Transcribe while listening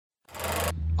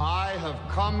I have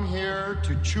come here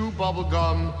to chew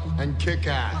bubblegum and kick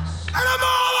ass. And I'm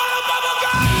all out of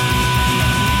bubblegum!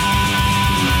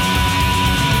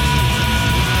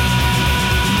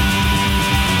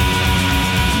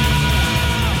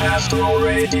 Astral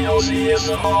Radio Z is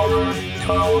a horror,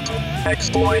 cult,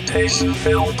 exploitation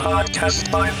film podcast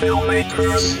by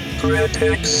filmmakers,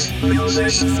 critics,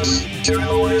 musicians,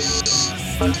 journalists,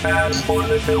 and fans for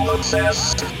the film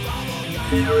obsessed.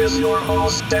 Here is your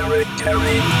host, Derek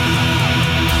Terry.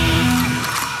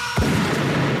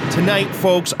 Tonight,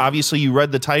 folks, obviously you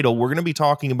read the title. We're going to be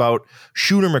talking about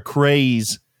Shooter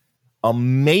McCrae's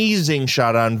amazing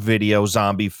shot-on-video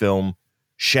zombie film,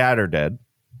 Shatterdead,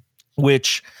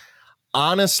 which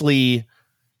honestly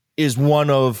is one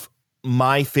of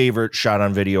my favorite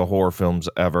shot-on-video horror films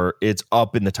ever. It's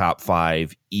up in the top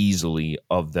 5 easily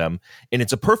of them. And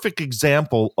it's a perfect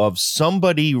example of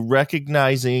somebody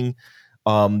recognizing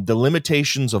the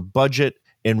limitations of budget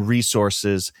and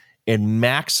resources and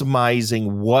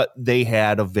maximizing what they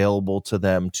had available to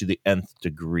them to the nth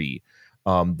degree.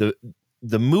 The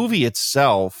movie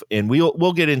itself, and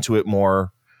we'll get into it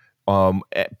more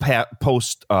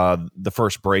post the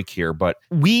first break here, but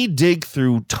we dig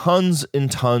through tons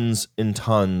and tons and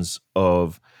tons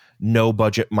of no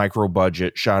budget, micro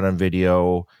budget, shot on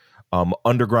video,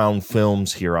 underground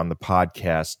films here on the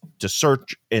podcast to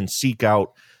search and seek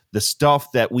out the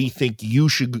stuff that we think you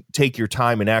should take your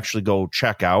time and actually go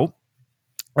check out.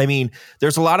 I mean,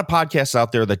 there's a lot of podcasts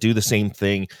out there that do the same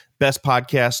thing. Best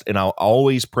podcast, and I'll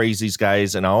always praise these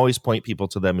guys, and I always point people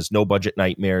to them, as No Budget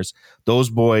Nightmares. Those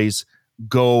boys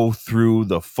go through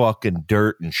the fucking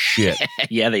dirt and shit.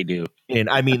 Yeah, they do. And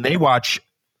I mean, they watch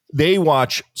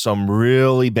some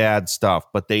really bad stuff,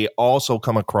 but they also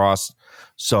come across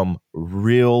some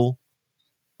real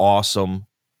awesome,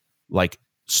 like,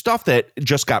 stuff that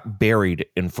just got buried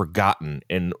and forgotten,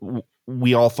 and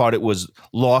we all thought it was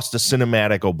lost to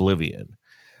cinematic oblivion.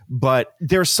 But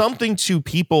there's something to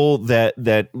people that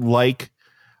like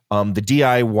the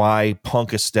DIY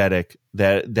punk aesthetic,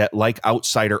 that like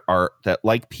outsider art, that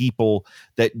like people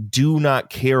that do not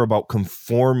care about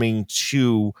conforming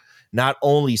to not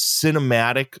only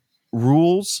cinematic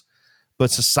rules,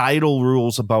 but societal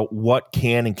rules about what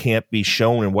can and can't be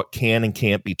shown and what can and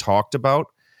can't be talked about.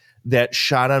 That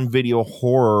shot on video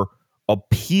horror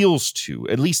appeals to.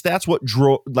 At least that's what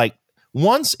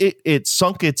once it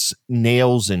sunk its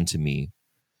nails into me,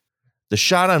 the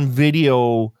shot on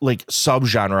video like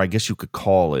subgenre, I guess you could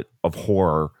call it, of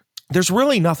horror, there's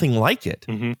really nothing like it.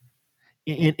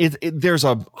 Mm-hmm. There's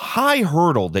a high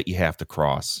hurdle that you have to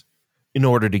cross in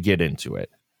order to get into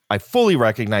it. I fully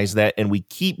recognize that, and we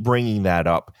keep bringing that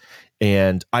up,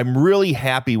 and I'm really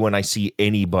happy when I see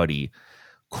anybody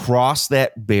cross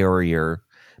that barrier,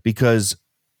 because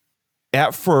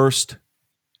at first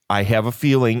I have a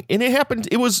feeling, and it happened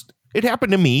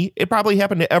to me. It probably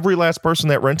happened to every last person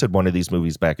that rented one of these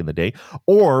movies back in the day,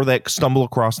 or that stumble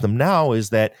across them now,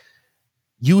 is that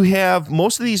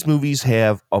most of these movies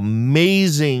have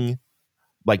amazing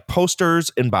like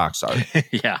posters and box art.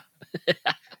 Yeah.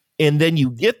 And then you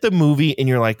get the movie and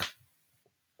you're like,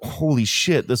 holy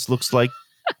shit, this looks like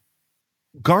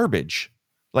garbage.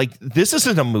 Like, this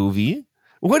isn't a movie.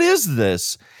 What is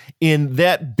this? And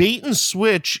that bait and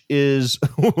switch is,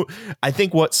 I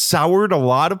think, what soured a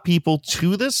lot of people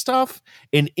to this stuff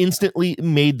and instantly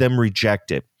made them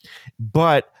reject it.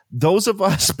 But those of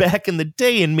us back in the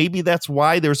day, and maybe that's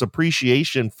why there's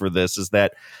appreciation for this, is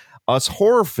that us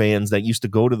horror fans that used to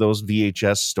go to those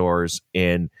VHS stores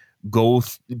and go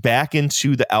back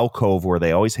into the alcove where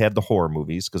they always had the horror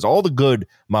movies, because all the good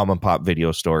mom and pop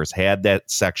video stores had that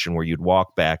section where you'd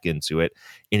walk back into it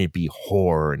and it'd be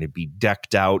horror, and it'd be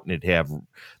decked out, and it'd have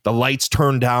the lights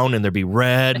turned down, and there'd be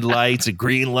red lights and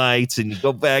green lights, and you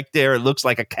go back there, it looks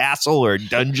like a castle or a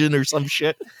dungeon or some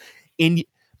shit. And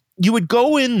you would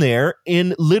go in there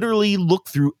and literally look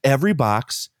through every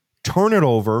box, turn it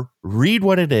over, read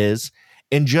what it is,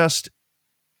 and just,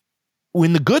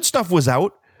 when the good stuff was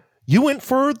out, you went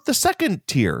for the second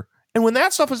tier. And when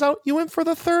that stuff was out, you went for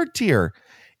the third tier.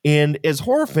 And as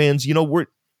horror fans, we're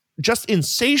just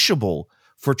insatiable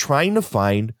for trying to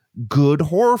find good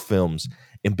horror films.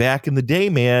 And back in the day,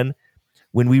 man,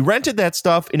 when we rented that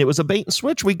stuff and it was a bait and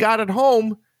switch, we got it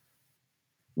home,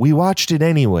 we watched it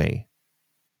anyway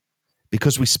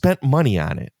because we spent money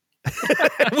on it.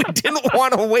 We didn't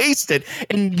want to waste it.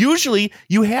 And usually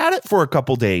you had it for a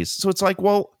couple days. So it's like,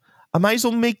 well, I might as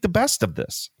well make the best of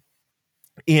this.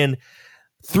 And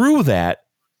through that,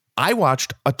 I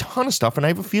watched a ton of stuff, and I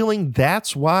have a feeling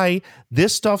that's why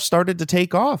this stuff started to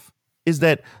take off, is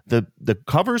that the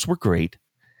covers were great,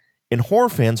 And horror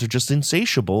fans are just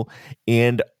insatiable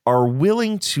and are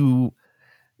willing to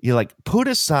put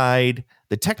aside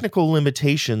the technical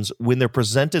limitations when they're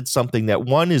presented something that,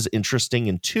 one, is interesting,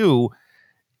 and two,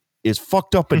 is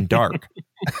fucked up and dark.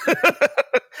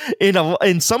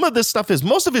 And some of this stuff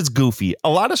most of it's goofy. A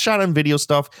lot of shot on video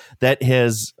stuff that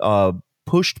has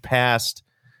pushed past,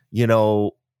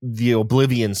 the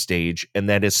oblivion stage, and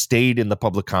that has stayed in the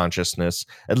public consciousness,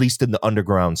 at least in the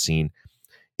underground scene,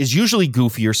 is usually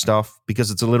goofier stuff because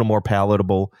it's a little more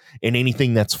palatable. And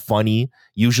anything that's funny,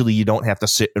 usually you don't have to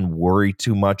sit and worry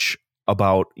too much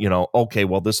about, okay,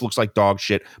 well, this looks like dog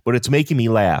shit, but it's making me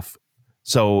laugh.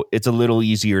 So it's a little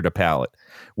easier to palate.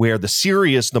 Where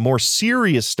the more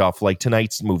serious stuff, like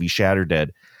tonight's movie, Shatterdead,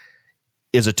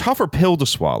 is a tougher pill to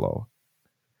swallow,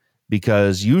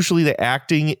 because usually the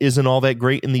acting isn't all that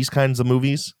great in these kinds of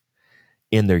movies,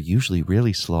 and they're usually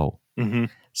really slow. Mm-hmm.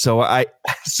 So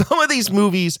some of these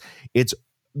movies,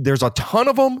 there's a ton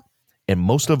of them, and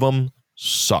most of them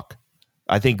suck.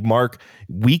 I think, Mark,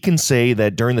 we can say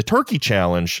that during the Turkey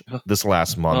Challenge this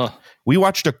last month, we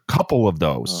watched a couple of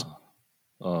those.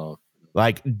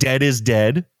 Like Dead is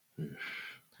Dead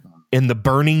and The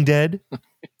Burning Dead.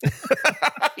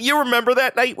 You remember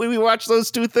that night when we watched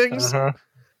those two things? Uh-huh.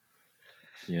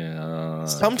 Yeah.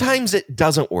 Sometimes it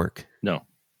doesn't work. No.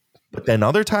 But then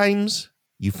other times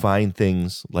you find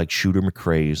things like Shooter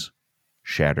McCrae's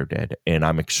Shatterdead. And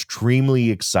I'm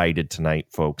extremely excited tonight,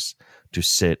 folks, to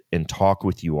sit and talk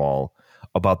with you all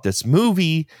about this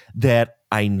movie that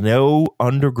I know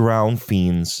underground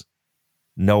fiends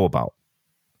know about.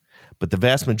 But the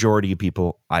vast majority of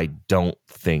people, I don't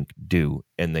think do,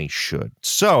 and they should.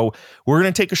 So we're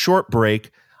going to take a short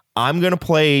break. I'm going to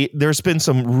play. There's been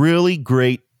some really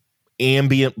great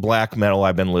ambient black metal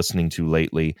I've been listening to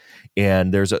lately,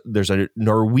 and there's a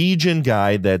Norwegian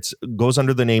guy that goes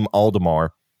under the name Aldemar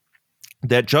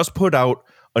that just put out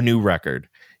a new record,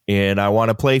 and I want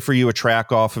to play for you a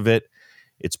track off of it.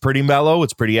 It's pretty mellow.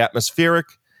 It's pretty atmospheric.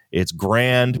 It's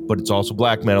grand, but it's also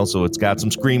black metal, so it's got some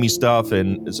screamy stuff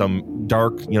and some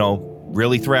dark,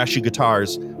 really thrashy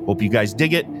guitars. Hope you guys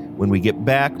dig it. When we get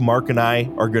back, Mark and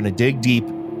I are going to dig deep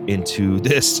into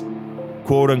this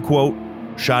quote-unquote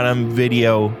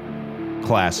shot-on-video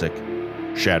classic,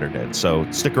 Shatterdead.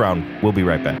 So stick around. We'll be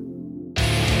right back.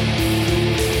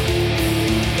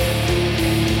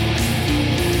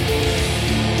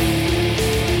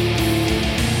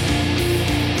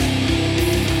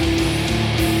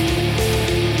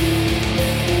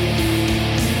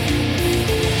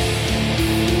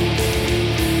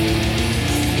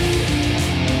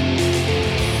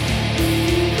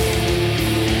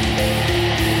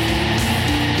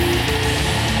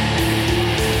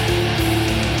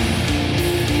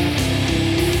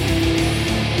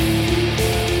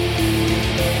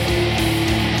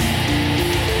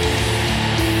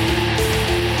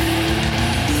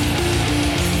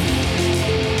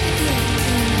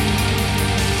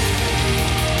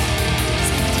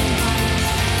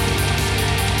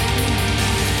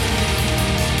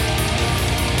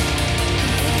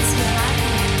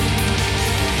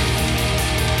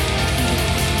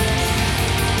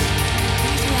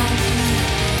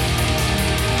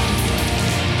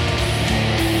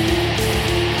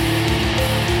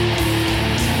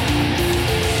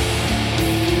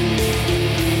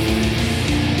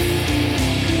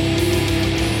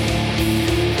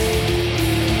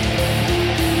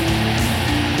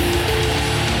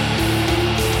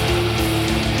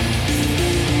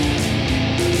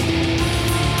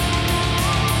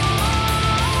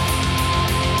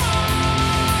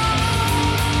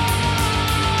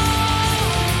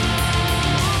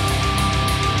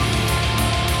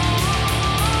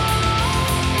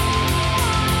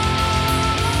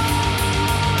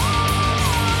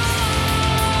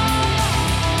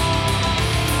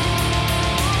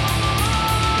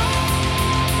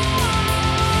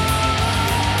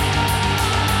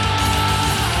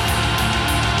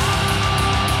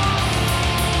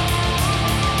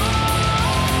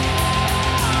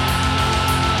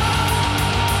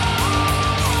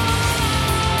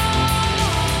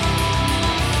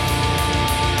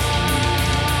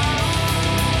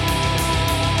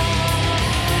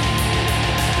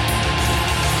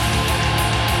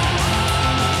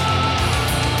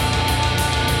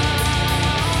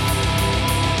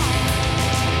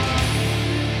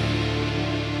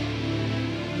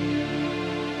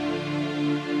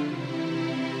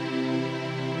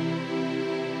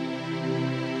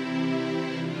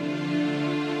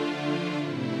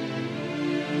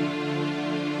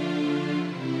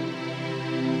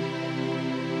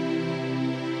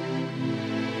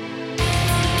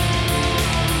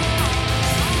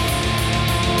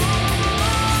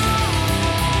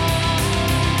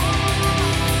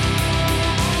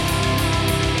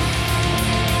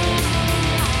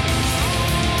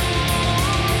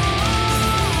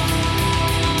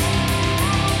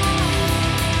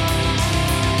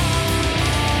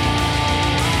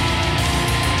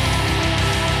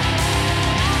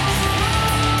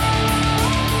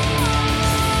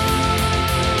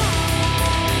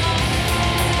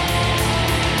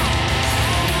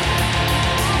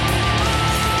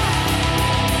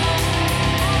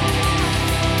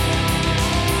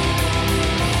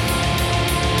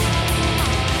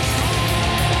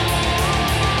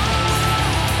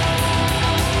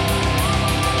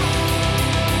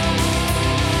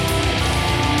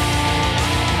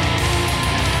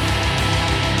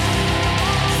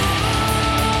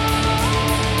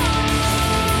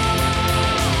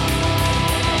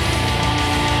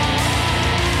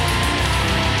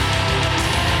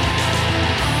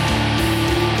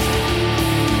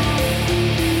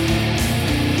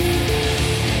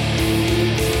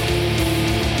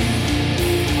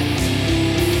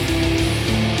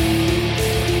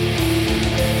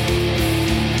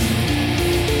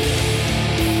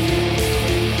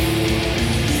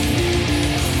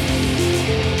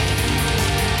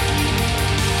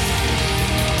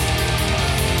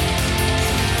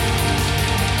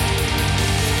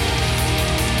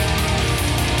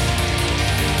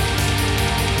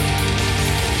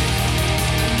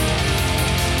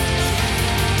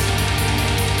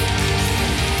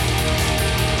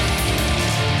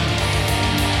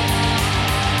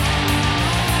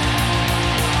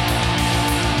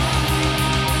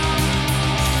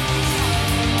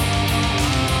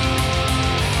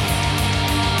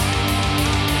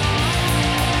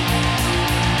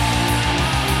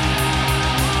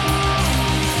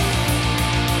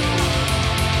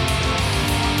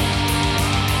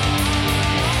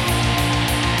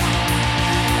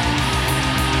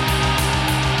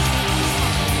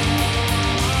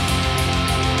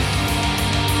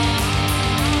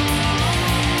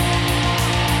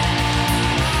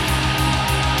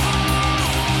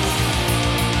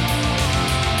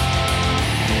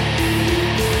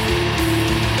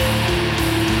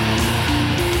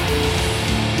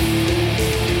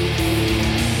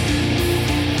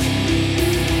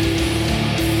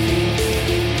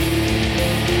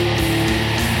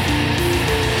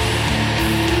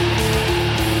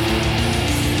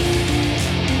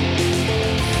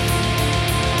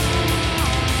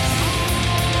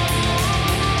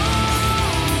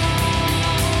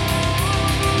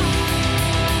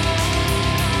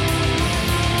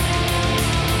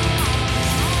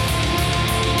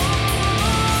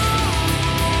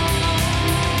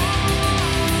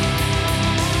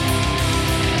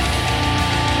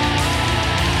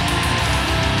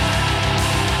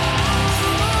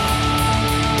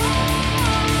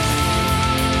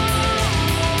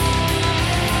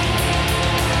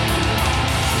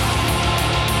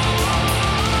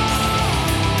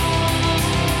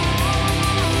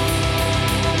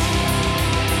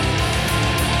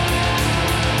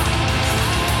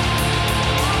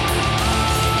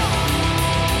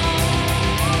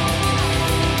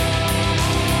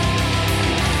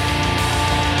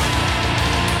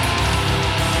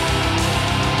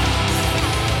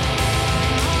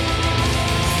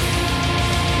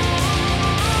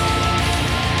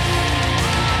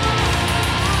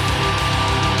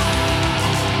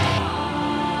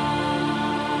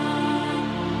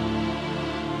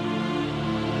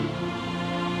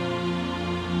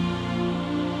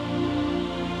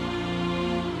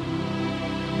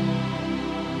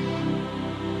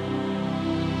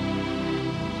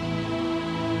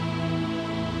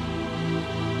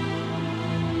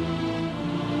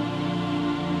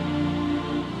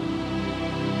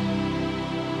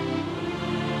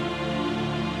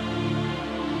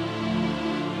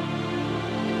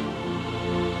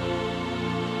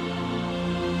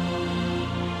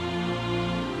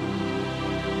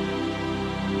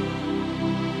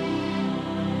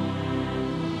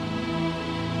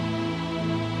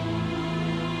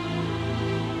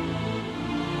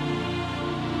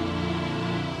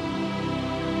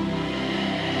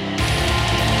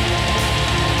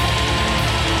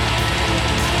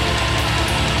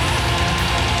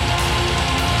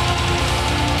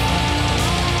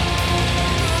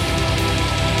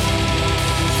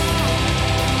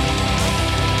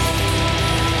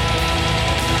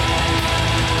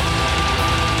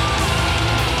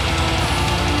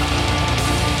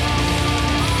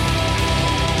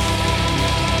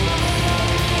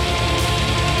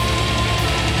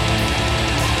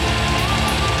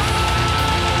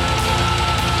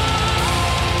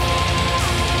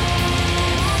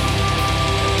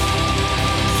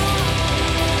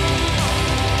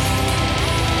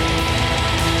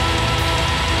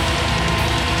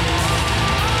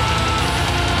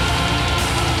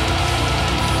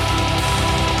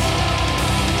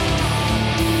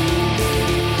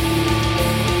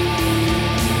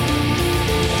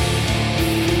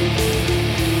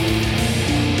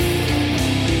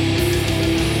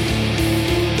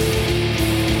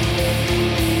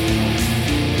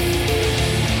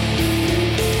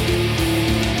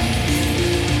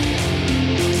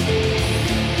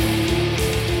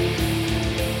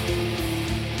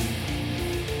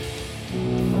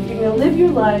 live your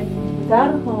life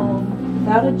without a home,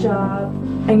 without a job,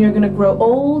 and you're gonna grow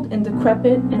old and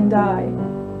decrepit and die.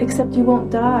 Except you won't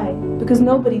die, because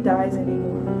nobody dies anymore.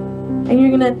 And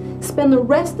you're gonna spend the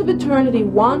rest of eternity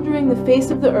wandering the face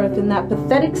of the earth in that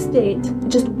pathetic state,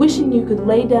 just wishing you could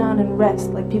lay down and rest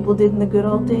like people did in the good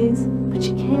old days. But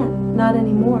you can't, not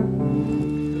anymore.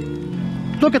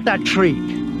 Look at that tree.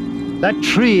 That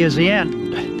tree is the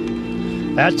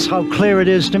end. That's how clear it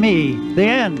is to me, the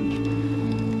end.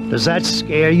 Does that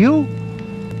scare you?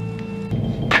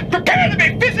 Prepare to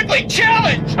be physically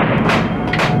challenged!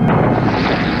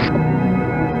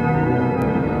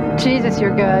 Jesus,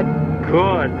 you're good.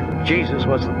 Good. Jesus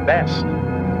was the best.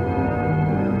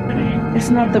 It's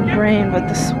not the brain, but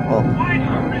the soul.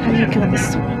 How do you kill the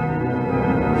soul?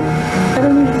 I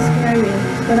don't mean to scare you,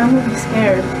 but I'm really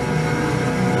scared.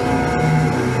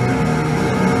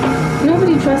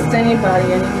 Nobody trusts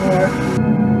anybody anymore.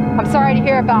 I'm sorry to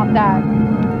hear about that.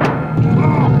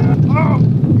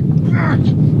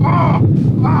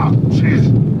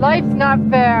 Jeez. Life's not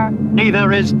fair.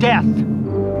 Neither is death.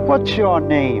 What's your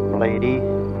name, lady?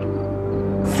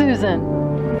 Susan.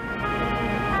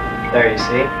 There, you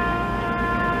see?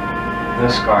 No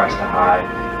scars to hide.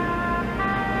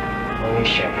 Only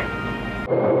shame.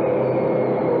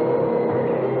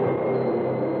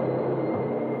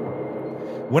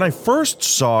 When I first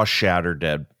saw Shatter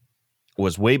Dead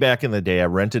was way back in the day. I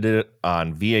rented it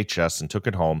on VHS and took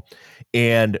it home.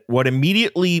 And what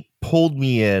immediately pulled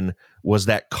me in was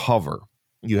that cover.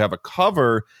 You have a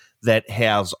cover that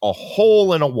has a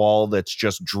hole in a wall that's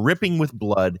just dripping with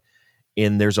blood.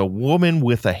 And there's a woman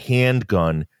with a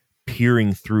handgun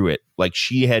peering through it, like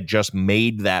she had just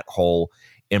made that hole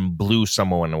and blew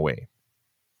someone away.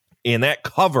 And that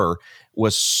cover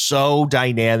was so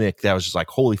dynamic that I was just like,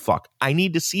 holy fuck, I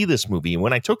need to see this movie. And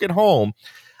when I took it home,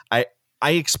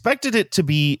 I expected it to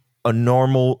be a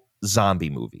normal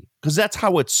zombie movie, because that's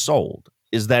how it's sold,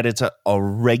 is that it's a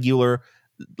regular,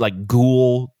 like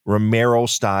Ghoul, Romero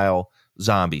style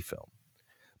zombie film.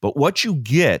 But what you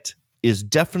get is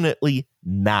definitely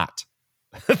not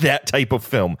that type of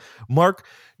film. Mark,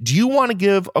 do you want to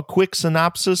give a quick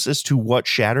synopsis as to what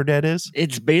Shatter Dead is?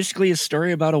 It's basically a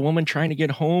story about a woman trying to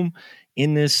get home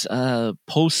in this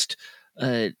post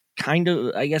kind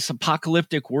of, I guess,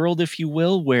 apocalyptic world, if you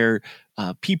will, where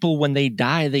people, when they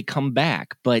die, they come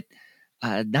back. But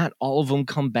not all of them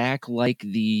come back like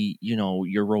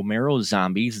your Romero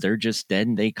zombies. They're just dead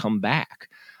and they come back.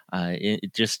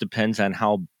 It just depends on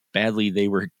how badly they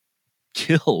were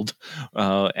killed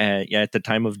at the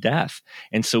time of death.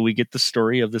 And so we get the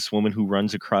story of this woman who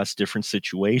runs across different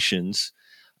situations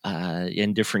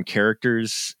and different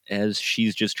characters as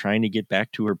she's just trying to get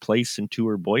back to her place and to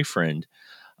her boyfriend.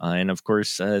 And of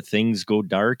course, things go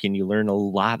dark and you learn a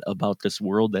lot about this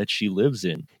world that she lives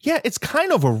in. Yeah, it's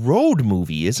kind of a road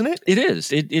movie, isn't it? It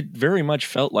is. It very much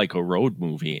felt like a road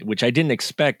movie, which I didn't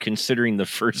expect considering the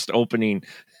first opening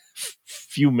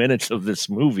few minutes of this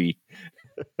movie.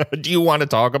 Do you want to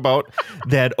talk about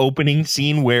that opening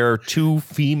scene where two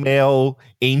female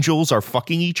angels are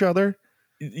fucking each other?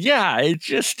 Yeah,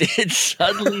 it's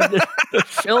suddenly the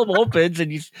film opens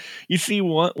and you see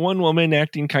one woman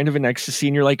acting kind of in ecstasy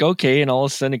and you're like, okay. And all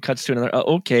of a sudden it cuts to another.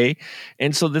 Okay.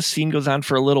 And so this scene goes on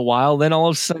for a little while. Then all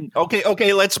of a sudden.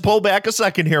 Okay. Let's pull back a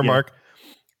second here, Mark.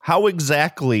 How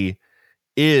exactly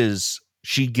is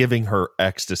she giving her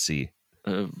ecstasy?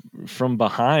 From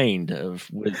behind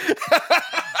with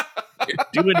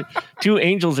two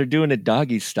angels are doing it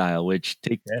doggy style, which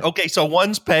take that. Okay, so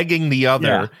one's pegging the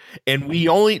other, and the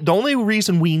only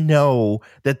reason we know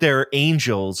that they're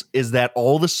angels is that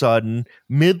all of a sudden,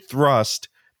 mid thrust,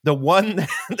 the one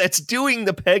that's doing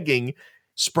the pegging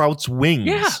sprouts wings.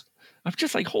 Yeah. I'm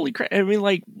just like, holy crap. I mean,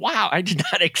 like, wow, I did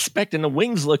not expect. And the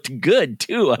wings looked good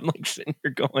too. I'm like sitting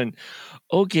here going,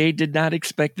 okay, did not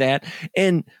expect that.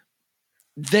 And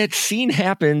that scene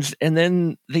happens and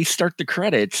then they start the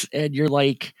credits and you're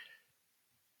like,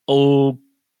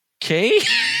 okay.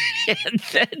 And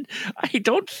then I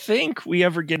don't think we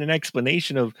ever get an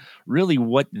explanation of really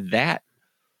what that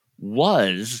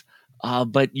was.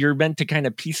 But you're meant to kind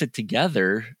of piece it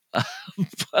together.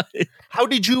 But how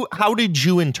did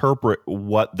you interpret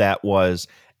what that was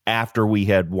after we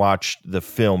had watched the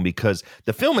film? Because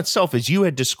the film itself, as you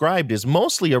had described, is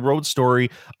mostly a road story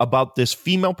about this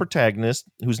female protagonist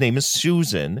whose name is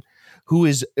Susan, who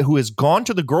has gone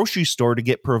to the grocery store to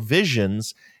get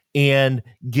provisions and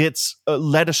gets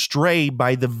led astray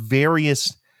by the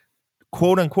various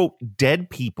quote unquote dead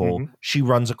people she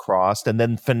runs across, and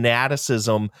then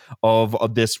fanaticism of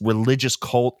this religious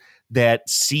cult that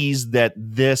sees that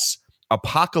this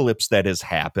apocalypse that has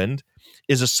happened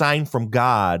is a sign from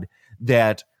God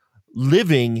that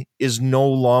living is no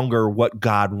longer what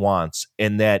God wants,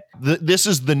 and that this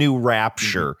is the new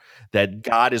rapture, that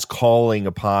God is calling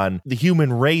upon the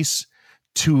human race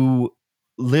to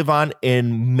live on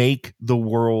and make the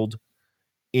world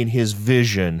in his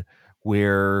vision,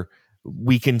 where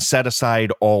we can set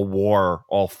aside all war,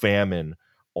 all famine,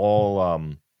 all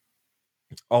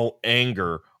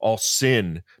anger, all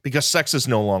sin, because sex is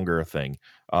no longer a thing.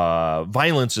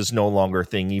 Violence is no longer a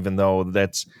thing, even though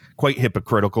that's quite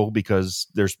hypocritical, because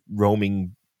there's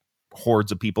roaming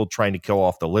hordes of people trying to kill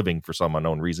off the living for some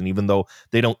unknown reason, even though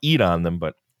they don't eat on them,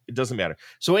 but it doesn't matter.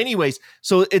 So anyways,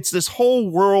 so it's this whole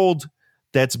world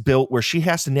that's built where she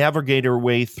has to navigate her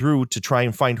way through to try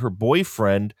and find her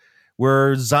boyfriend,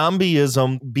 where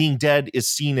zombieism, being dead, is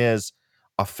seen as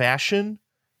a fashion,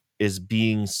 is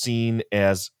being seen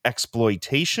as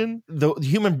exploitation. The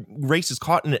human race is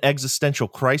caught in an existential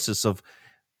crisis of,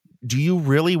 do you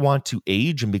really want to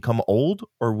age and become old?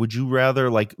 Or would you rather,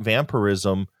 like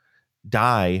vampirism,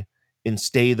 die and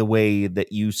stay the way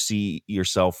that you see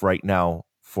yourself right now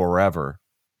forever?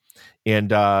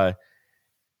 And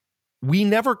we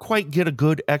never quite get a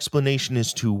good explanation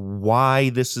as to why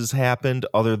this has happened,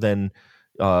 other than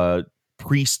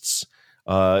priests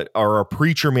or a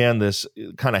preacher man, this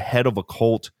kind of head of a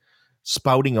cult,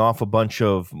 spouting off a bunch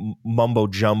of mumbo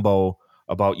jumbo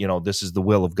about, this is the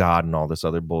will of God and all this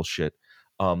other bullshit.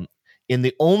 And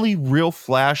the only real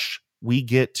flash we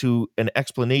get to an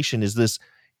explanation is this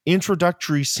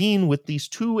introductory scene with these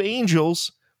two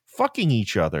angels fucking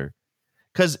each other.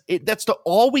 Because that's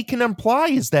all we can imply,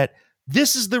 is that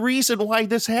this is the reason why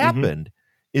this happened,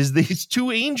 is these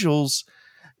two angels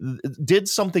did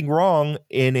something wrong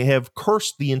and have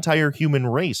cursed the entire human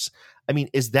race. I mean,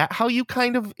 is that how you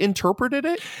kind of interpreted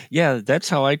it? Yeah, that's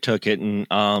how I took it. And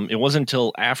it wasn't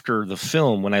until after the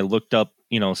film when I looked up,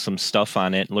 some stuff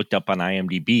on it, looked up on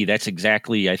IMDb. That's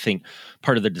exactly, I think,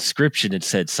 part of the description. It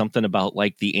said something about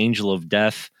like the angel of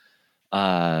death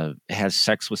has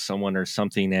sex with someone or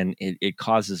something, and it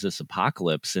causes this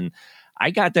apocalypse. And I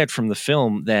got that from the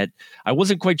film, that I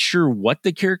wasn't quite sure what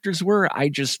the characters were. I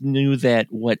just knew that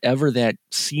whatever that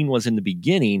scene was in the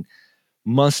beginning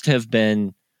must have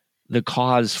been the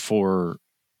cause for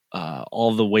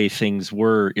all the way things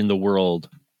were in the world,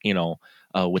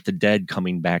 with the dead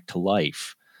coming back to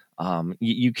life.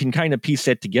 You can kind of piece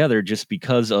that together just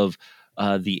because of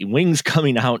the wings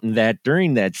coming out and that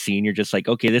during that scene. You're just like,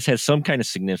 okay, this has some kind of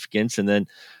significance. And then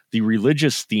the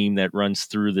religious theme that runs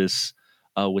through this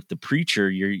with the preacher,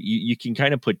 you can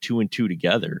kind of put two and two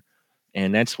together.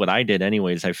 And that's what I did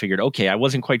anyways. I figured, okay, I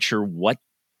wasn't quite sure what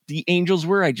the angels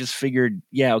were. I just figured,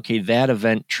 yeah, okay, that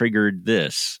event triggered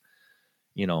this,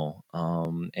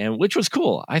 and which was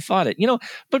cool. I thought it,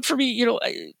 but for me,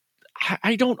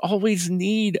 I don't always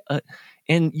need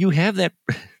and you have that,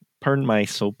 pardon my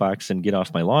soapbox and get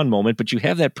off my lawn moment, but you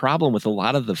have that problem with a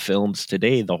lot of the films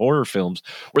today, the horror films,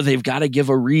 where they've got to give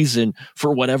a reason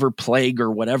for whatever plague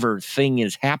or whatever thing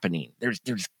is happening.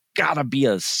 There's got to be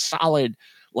a solid,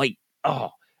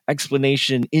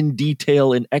 explanation in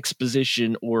detail, in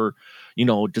exposition, or,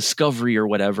 discovery or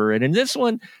whatever. And in this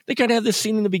one, they kind of have this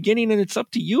scene in the beginning, and it's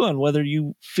up to you on whether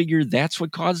you figure that's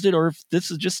what caused it, or if this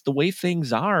is just the way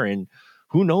things are. And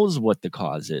who knows what the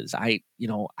cause is. I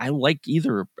like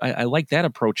either. I like that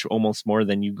approach almost more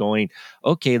than you going,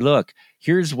 okay, look,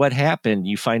 here's what happened.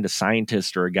 You find a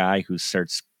scientist or a guy who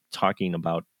starts talking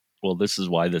about, well, this is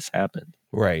why this happened.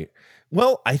 Right.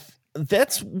 Well,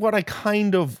 that's what I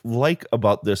kind of like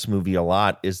about this movie a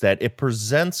lot, is that it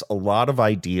presents a lot of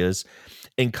ideas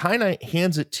and kind of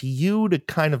hands it to you to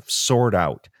kind of sort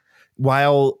out.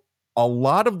 While a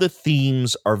lot of the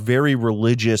themes are very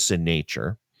religious in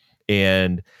nature,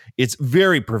 and it's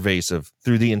very pervasive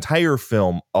through the entire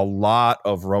film, a lot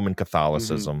of Roman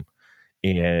Catholicism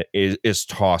is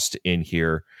tossed in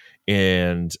here,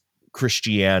 and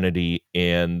Christianity,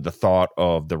 and the thought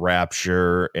of the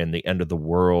rapture and the end of the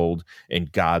world and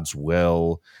God's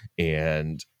will.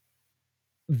 And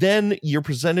then you're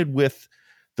presented with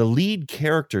the lead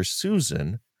character,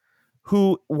 Susan,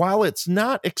 who, while it's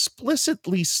not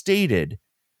explicitly stated,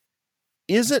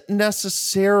 isn't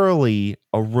necessarily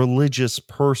a religious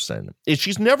person.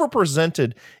 She's never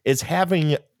presented as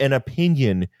having an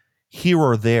opinion here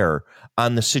or there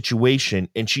on the situation.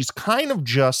 And she's kind of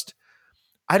just,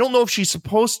 I don't know if she's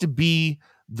supposed to be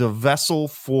the vessel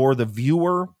for the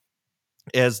viewer,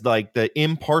 as like the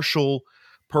impartial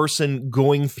person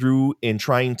going through and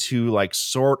trying to like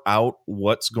sort out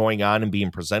what's going on and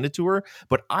being presented to her.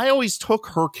 But I always took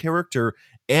her character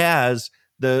as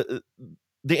the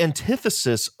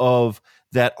antithesis of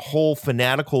that whole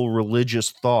fanatical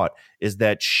religious thought, is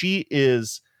that she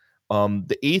is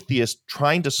the atheist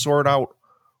trying to sort out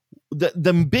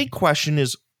the big question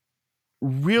is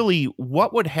really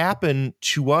what would happen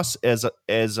to us as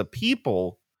a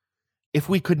people if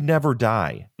we could never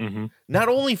die. Mm-hmm. Not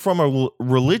only from a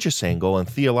religious angle and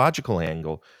theological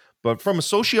angle, but from a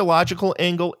sociological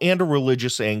angle and a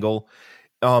religious angle,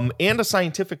 and a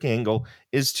scientific angle,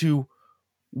 is to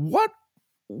what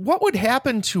would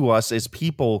happen to us as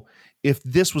people if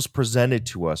this was presented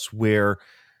to us, where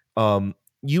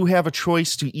you have a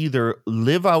choice to either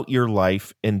live out your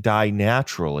life and die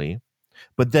naturally,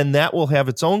 but then that will have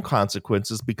its own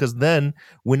consequences, because then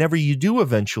whenever you do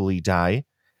eventually die,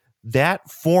 that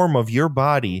form of your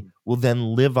body will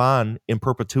then live on in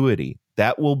perpetuity.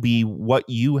 That will be what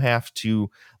you have to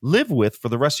live with for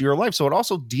the rest of your life. So it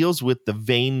also deals with the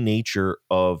vain nature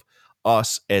of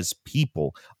us as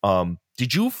people.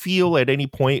 Did you feel at any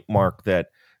point, Mark, that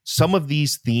some of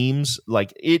these themes,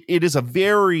 like it is a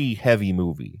very heavy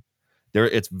movie.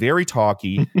 It's very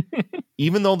talky,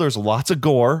 even though there's lots of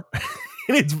gore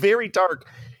and it's very dark.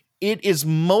 It is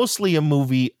mostly a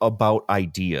movie about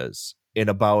ideas and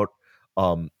about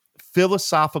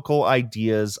philosophical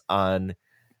ideas on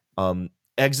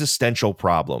existential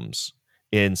problems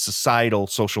and societal,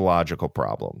 sociological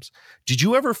problems. Did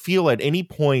you ever feel at any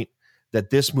point that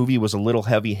this movie was a little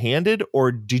heavy-handed,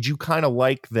 or did you kind of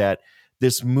like that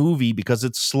this movie, because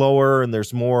it's slower and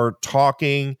there's more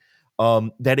talking,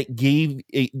 that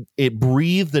it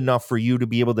breathed enough for you to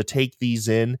be able to take these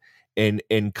in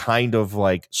and kind of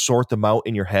like sort them out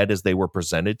in your head as they were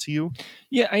presented to you?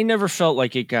 Yeah, I never felt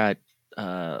like it got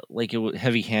like it was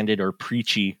heavy-handed or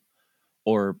preachy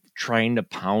or trying to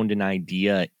pound an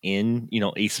idea in,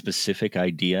 a specific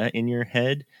idea in your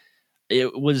head.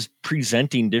 It was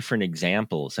presenting different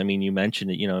examples. I mean, you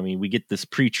mentioned it, we get this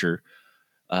preacher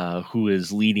who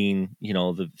is leading,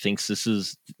 thinks this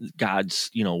is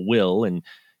God's, will, and,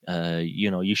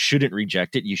 you shouldn't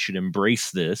reject it. You should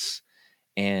embrace this.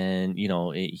 And,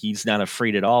 he's not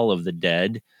afraid at all of the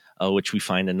dead, which we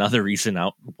find another reason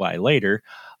out why later.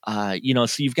 So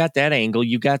you've got that angle.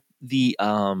 You got the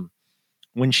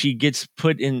when she gets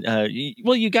put in,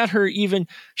 you got her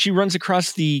she runs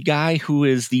across the guy who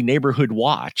is the neighborhood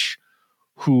watch,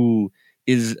 who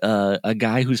is a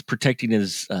guy who's protecting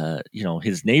his,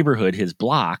 his neighborhood, his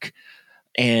block.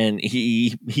 And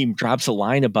he drops a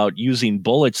line about using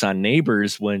bullets on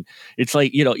neighbors when it's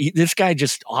like, this guy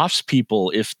just offs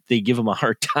people if they give him a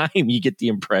hard time. You get the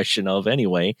impression of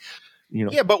anyway.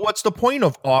 Yeah, but what's the point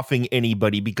of offing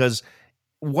anybody? Because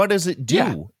what does it do?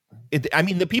 Yeah.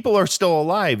 The people are still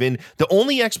alive, and the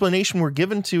only explanation we're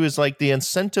given to is like the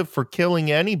incentive for killing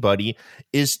anybody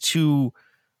is to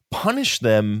punish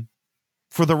them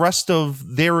for the rest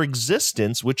of their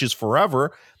existence, which is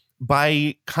forever,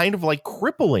 by kind of like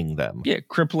crippling them. Yeah,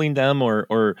 crippling them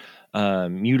or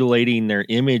mutilating their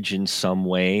image in some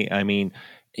way. I mean,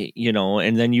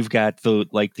 and then you've got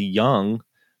the young.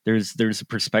 There's a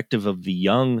perspective of the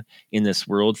young in this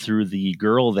world through the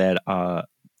girl that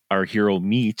our hero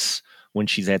meets when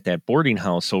she's at that boarding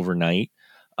house overnight,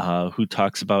 who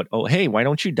talks about, oh, hey, why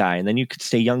don't you die? And then you could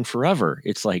stay young forever.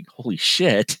 It's like, holy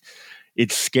shit.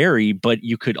 It's scary, but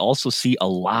you could also see a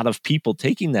lot of people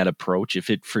taking that approach if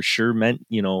it for sure meant,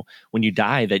 when you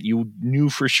die that you knew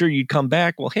for sure you'd come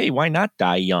back. Well, hey, why not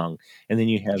die young? And then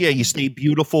you have... Yeah, you stay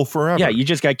beautiful forever. Yeah, you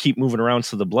just got to keep moving around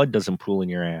so the blood doesn't pool in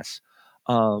your ass.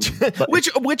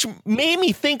 Which made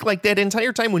me think, like, that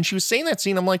entire time when she was saying that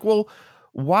scene, I'm like, well,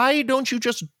 why don't you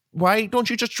just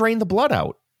drain the blood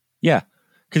out? Yeah,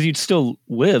 because you'd still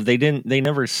live. They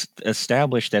never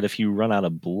established that if you run out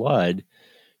of blood,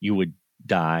 you would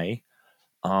die.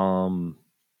 Well,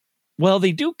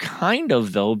 they do kind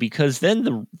of, though, because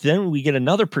then we get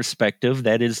another perspective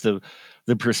that is the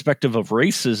perspective of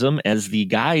racism as the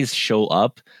guys show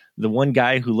up. The one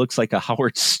guy who looks like a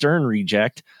Howard Stern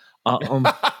reject.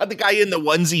 The guy in the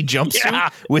onesie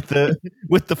jumpsuit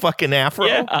with the fucking afro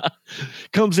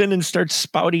comes in and starts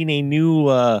spouting a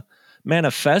new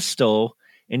manifesto,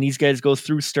 and these guys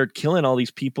start killing all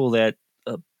these people that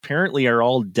apparently are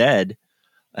all dead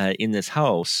in this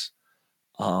house.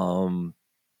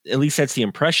 At least that's the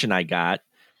impression I got.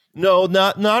 No,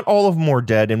 not all of them are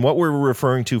dead. And what we're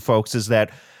referring to, folks, is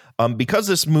that because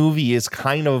this movie is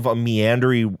kind of a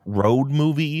meandering road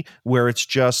movie where it's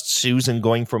just Susan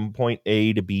going from point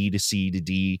A to B to C to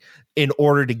D in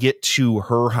order to get to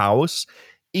her house,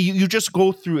 you just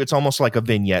go through, it's almost like a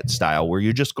vignette style where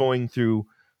you're just going through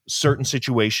certain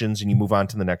situations and you move on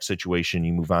to the next situation,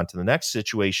 you move on to the next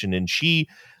situation. And she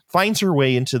finds her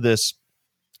way into this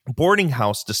boarding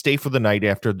house to stay for the night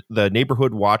after the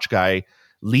neighborhood watch guy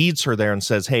leads her there and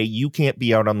says, hey, you can't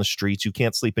be out on the streets. You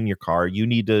can't sleep in your car. You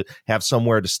need to have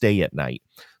somewhere to stay at night.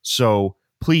 So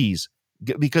please,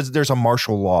 because there's a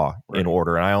martial law in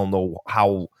order. And I don't know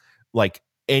how, like,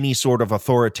 any sort of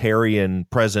authoritarian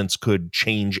presence could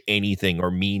change anything or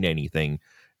mean anything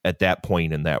at that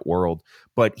point in that world.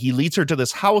 But he leads her to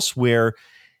this house where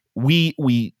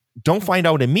we don't find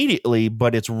out immediately,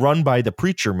 but it's run by the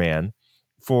preacher man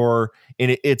and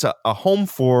it's a home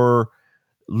for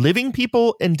living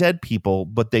people and dead people,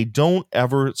 but they don't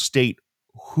ever state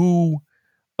who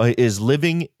is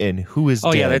living and who is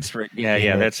dead. Yeah, that's right.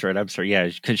 Yeah, that's right. I'm sorry. Yeah,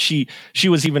 because she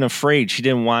was even afraid. She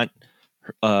didn't want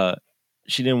her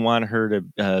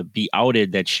to be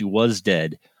outed that she was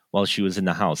dead while she was in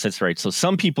the house. That's right. So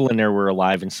some people in there were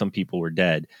alive and some people were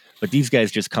dead, but these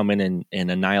guys just come in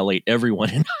and annihilate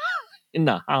everyone in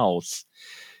the house,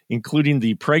 including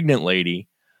the pregnant lady.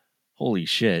 Holy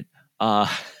shit.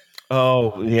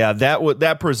 Oh yeah, that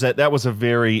was a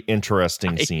very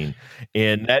interesting scene,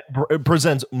 and that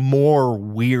presents more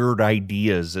weird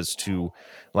ideas as to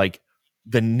like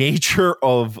the nature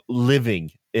of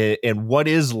living and what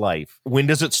is life. When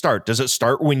does it start? Does it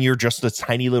start when you're just a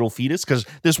tiny little fetus? Because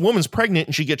this woman's pregnant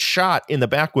and she gets shot in the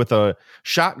back with a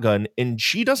shotgun, and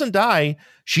she doesn't die.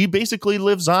 She basically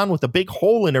lives on with a big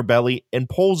hole in her belly and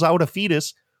pulls out a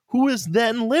fetus who is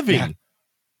then living,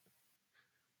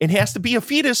 and has to be a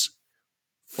fetus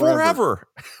forever.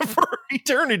 For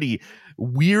eternity.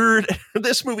 Weird.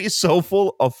 This movie is so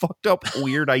full of fucked up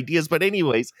weird ideas. But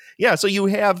anyways, yeah, so you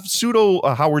have pseudo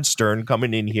Howard Stern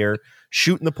coming in here,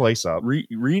 shooting the place up.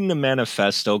 Reading the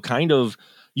manifesto, kind of,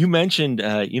 you mentioned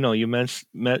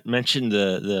mentioned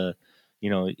the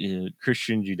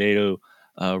Christian Judeo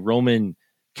Roman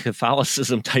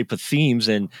Catholicism type of themes,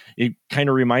 and it kind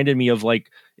of reminded me of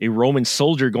like a Roman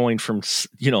soldier going from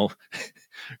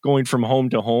home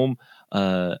to home,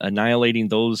 annihilating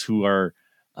those who are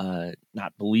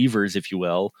not believers, if you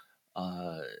will.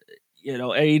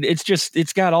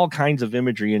 It's got all kinds of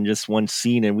imagery in just one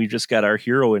scene, and we just got our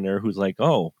hero in there who's like,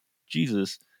 oh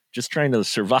Jesus, just trying to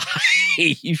survive.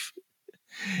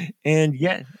 And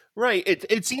yet, right,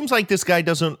 it seems like this guy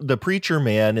doesn't, the preacher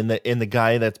man and the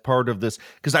guy that's part of this,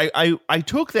 because I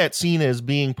took that scene as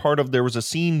being part of, there was a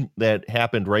scene that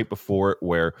happened right before it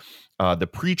where the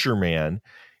preacher man,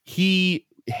 he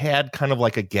had kind of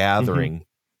like a gathering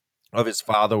of his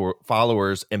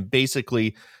followers and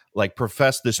basically like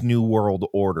professed this new world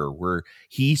order where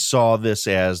he saw this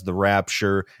as the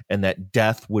rapture and that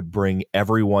death would bring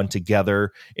everyone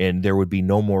together and there would be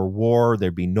no more war.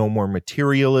 There'd be no more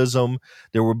materialism.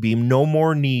 There would be no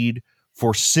more need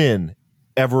for sin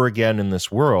ever again in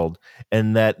this world.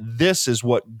 And that this is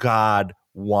what God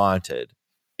wanted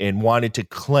and wanted to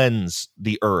cleanse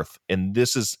the earth. And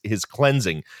this is his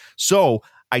cleansing. So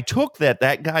I took that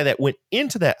guy that went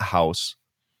into that house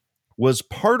was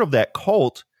part of that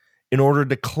cult in order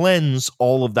to cleanse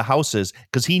all of the houses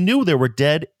because he knew there were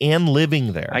dead and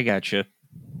living there. I gotcha.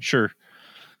 Sure.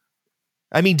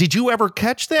 I mean, did you ever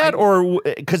catch that? Or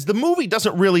because the movie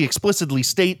doesn't really explicitly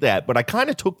state that, but I kind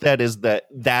of took that as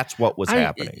that's what was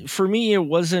happening. For me, it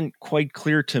wasn't quite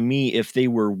clear to me if they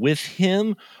were with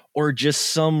him or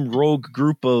just some rogue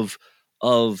group of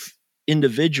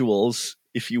individuals,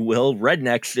 if you will,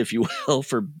 rednecks, if you will,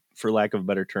 for lack of a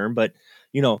better term, but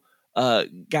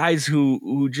guys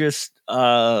who just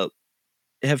have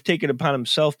taken it upon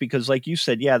himself because, like you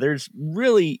said, there's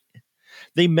really,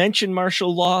 they mention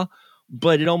martial law,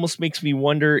 but it almost makes me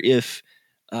wonder if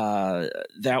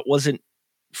that wasn't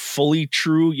fully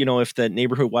true. If the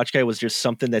neighborhood watch guy was just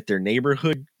something that their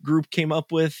neighborhood group came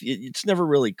up with. It's never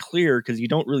really clear because you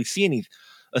don't really see any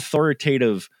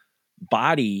authoritative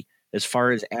body as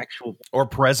far as actual or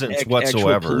presence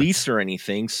whatsoever, actual police or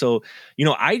anything. So,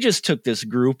 I just took this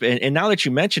group and now that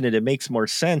you mention it, it makes more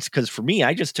sense. Cause for me,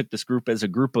 I just took this group as a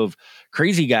group of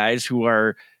crazy guys who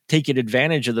are taking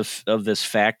advantage of this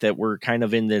fact that we're kind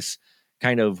of in this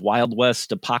kind of Wild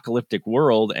West apocalyptic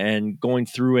world and going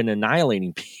through and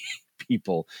annihilating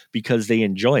people because they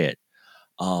enjoy it.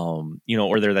 Or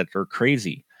they're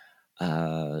crazy.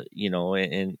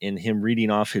 And him reading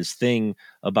off his thing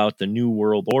about the new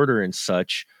world order and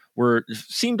such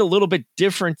seemed a little bit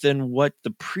different than what the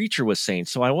preacher was saying.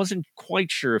 So I wasn't quite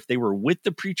sure if they were with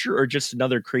the preacher or just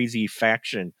another crazy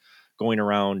faction going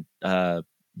around,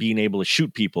 being able to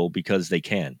shoot people because they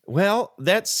can. Well,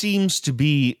 that seems to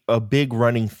be a big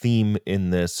running theme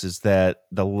in this, is that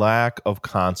the lack of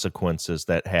consequences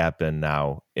that happen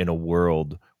now in a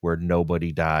world where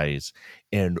nobody dies.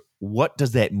 And what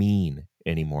does that mean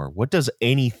anymore? What does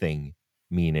anything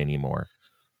mean anymore?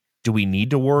 Do we need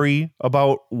to worry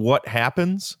about what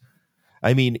happens?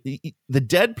 I mean, the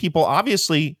dead people,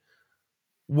 obviously,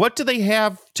 what do they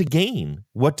have to gain?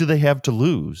 What do they have to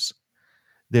lose?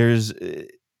 There's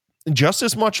just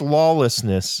as much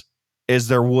lawlessness as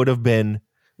there would have been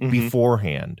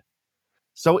beforehand.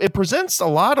 So it presents a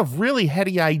lot of really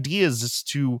heady ideas as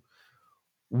to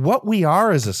what we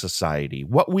are as a society,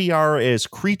 what we are as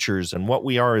creatures, and what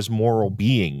we are as moral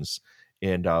beings.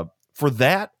 And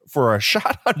for a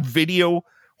shot on video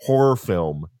horror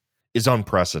film is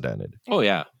unprecedented. Oh,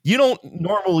 yeah. You don't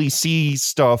normally see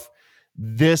stuff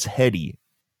this heady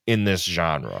in this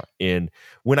genre. And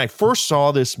when I first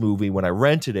saw this movie, when I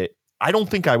rented it, I don't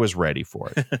think I was ready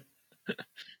for it.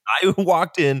 I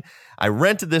walked in, I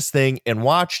rented this thing and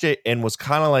watched it and was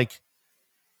kind of like,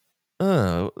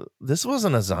 oh, this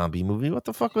wasn't a zombie movie. What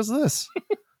the fuck was this?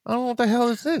 I don't know what the hell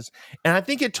this is. And I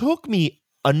think it took me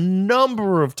a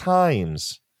number of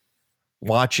times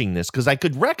watching this because I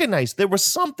could recognize there was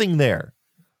something there.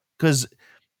 Because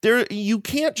you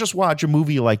can't just watch a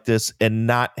movie like this and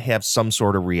not have some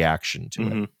sort of reaction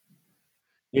to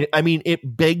it. I mean,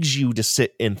 it begs you to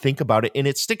sit and think about it, and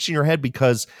it sticks in your head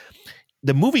because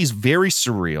the movie's very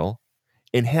surreal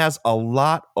and has a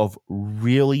lot of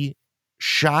really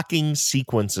shocking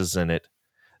sequences in it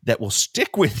that will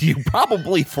stick with you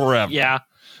probably forever. Yeah.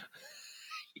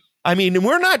 I mean,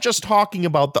 we're not just talking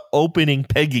about the opening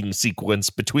pegging sequence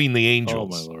between the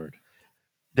angels. Oh, my Lord.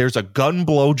 There's a gun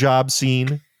blowjob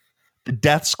scene, the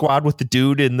death squad with the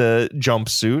dude in the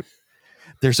jumpsuit.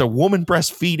 There's a woman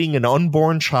breastfeeding an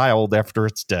unborn child after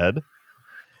it's dead.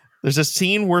 There's a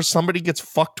scene where somebody gets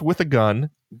fucked with a gun.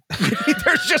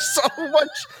 There's just so much.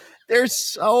 There's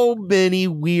so many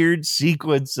weird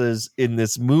sequences in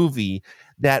this movie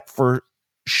that for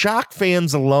shock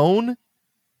fans alone,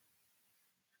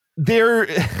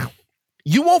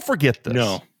 you won't forget this.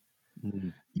 No.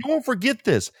 You won't forget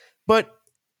this. But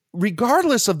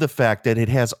regardless of the fact that it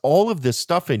has all of this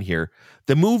stuff in here,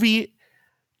 the movie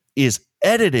is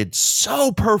edited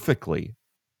so perfectly.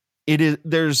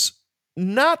 There's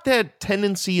not that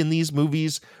tendency in these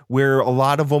movies where a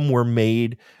lot of them were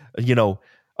made,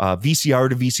 VCR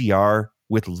to VCR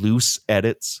with loose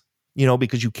edits,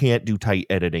 because you can't do tight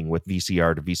editing with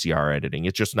VCR to VCR editing.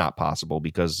 It's just not possible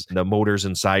because the motors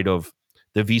inside of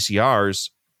the VCRs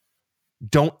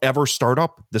don't ever start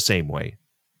up the same way.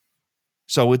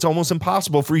 So it's almost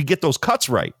impossible for you to get those cuts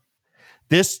right.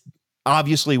 This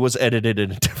obviously was edited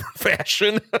in a different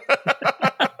fashion.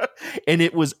 And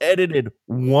it was edited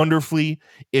wonderfully.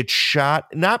 It's shot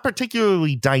not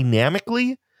particularly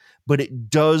dynamically, but it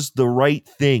does the right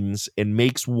things and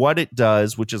makes what it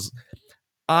does, which is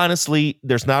honestly,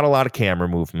 there's not a lot of camera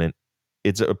movement.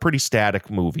 It's a pretty static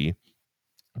movie,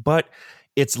 but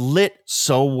it's lit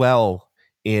so well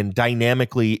and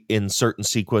dynamically in certain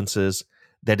sequences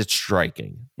that it's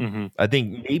striking. I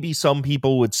think maybe some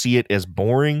people would see it as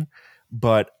boring,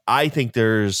 but I think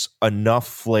there's enough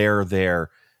flair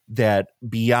there that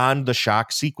beyond the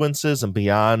shock sequences and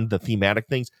beyond the thematic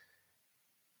things,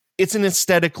 it's an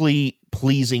aesthetically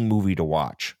pleasing movie to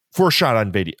watch for a shot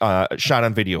on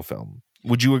video film.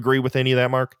 Would you agree with any of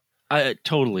that, Mark?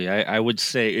 Totally. I would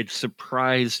say it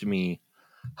surprised me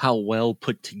how well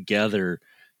put together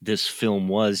this film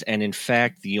was. And in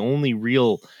fact, the only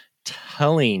real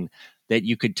telling that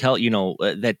you could tell,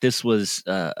 that this was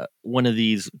one of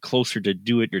these closer to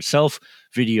do-it-yourself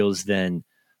videos than,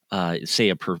 say,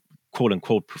 a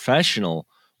quote-unquote professional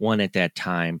one at that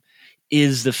time,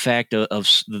 is the fact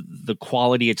of the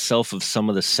quality itself of some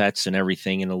of the sets and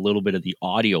everything and a little bit of the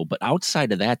audio. But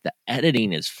outside of that, the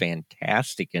editing is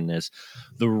fantastic in this.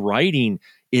 The writing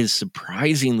is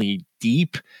surprisingly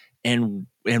deep and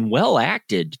well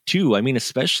acted, too. I mean,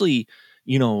 especially,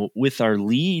 with our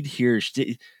lead here,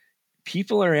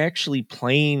 people are actually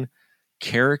playing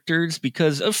characters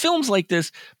because of films like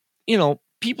this,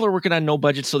 people are working on no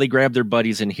budget, so they grab their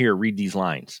buddies and read these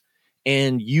lines.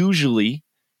 And usually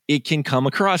it can come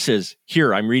across as,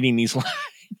 here, I'm reading these lines.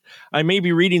 I may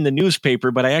be reading the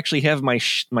newspaper, but I actually have my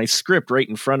script right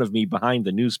in front of me behind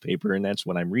the newspaper, and that's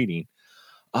what I'm reading.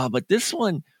 But this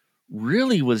one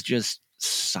really was just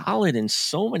solid in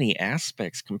so many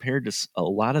aspects compared to a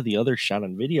lot of the other shot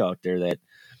on video out there that,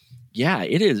 yeah,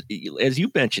 it is, as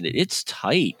you mentioned it's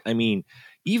tight. I mean,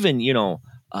 even,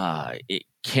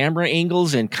 camera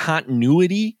angles and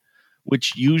continuity,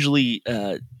 which usually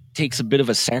takes a bit of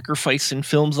a sacrifice in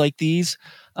films like these.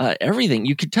 Everything,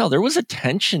 you could tell there was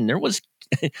attention. There was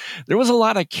a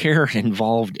lot of care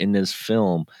involved in this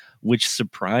film, which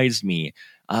surprised me.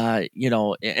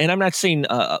 And I'm not saying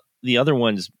the other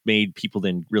ones made people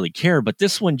didn't really care, but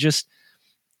this one just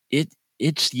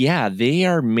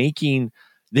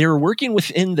they're working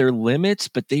within their limits,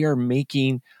 but they are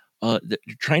making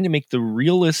trying to make the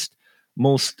realest,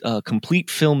 most complete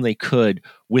film they could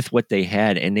with what they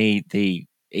had, and they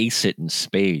ace it in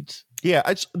spades.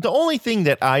 Yeah, the only thing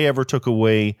that I ever took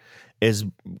away is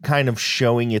kind of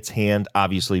showing its hand,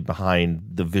 obviously behind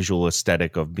the visual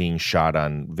aesthetic of being shot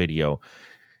on video,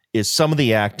 is some of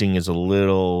the acting is a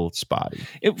little spotty.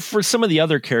 For some of the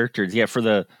other characters, yeah, for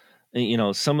the,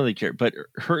 some of the characters,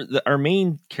 but our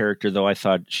main character, though, I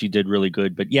thought she did really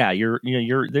good. But yeah, you're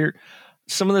there.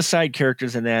 Some of the side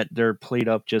characters in that, they're played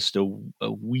up just a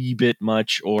wee bit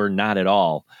much or not at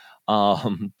all.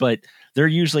 But they're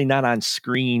usually not on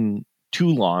screen too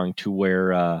long to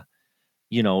where,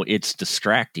 it's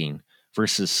distracting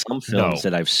versus some films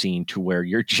that I've seen to where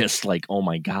you're just like, oh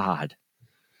my God,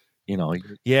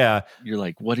 you're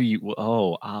like, what are you?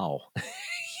 Oh, ow.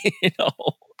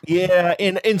 Yeah.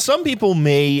 And some people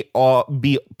may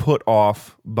be put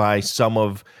off by some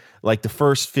of like the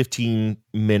first 15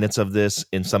 minutes of this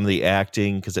and some of the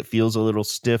acting, because it feels a little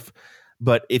stiff.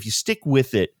 But if you stick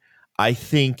with it, I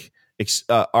think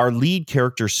our lead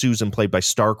character, Susan, played by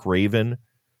Stark Raven,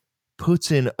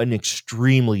 puts in an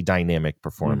extremely dynamic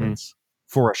performance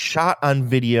for a shot on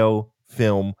video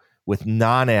film with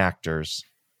non-actors.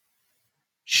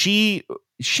 She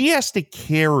has to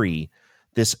carry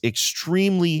this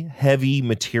extremely heavy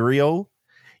material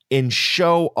and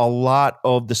show a lot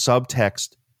of the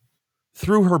subtext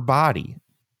through her body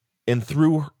and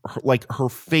through her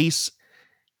face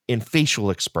and facial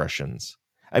expressions.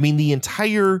 I mean, the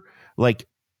entire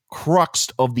crux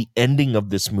of the ending of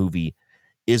this movie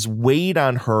is weighed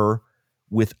on her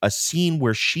with a scene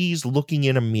where she's looking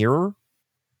in a mirror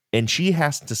and she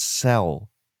has to sell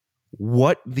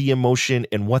what the emotion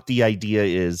and what the idea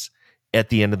is at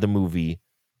the end of the movie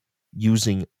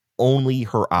using only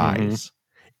her eyes.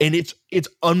 And it's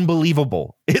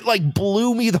unbelievable. It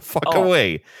blew me the fuck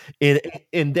away.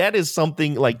 And that is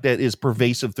something that is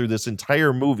pervasive through this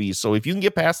entire movie. So if you can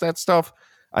get past that stuff,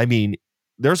 I mean,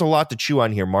 there's a lot to chew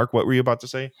on here. Mark, what were you about to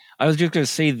say? I was just going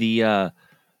to say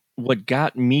what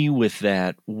got me with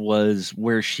that was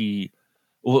where she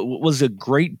was a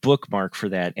great bookmark for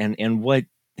that. And what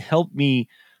helped me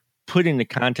put into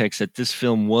context that this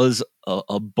film was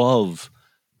above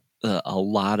a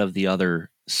lot of the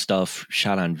other stuff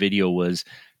shot on video was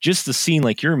just the scene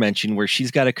like you're mentioning where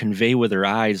she's got to convey with her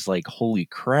eyes like, holy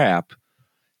crap.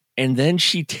 And then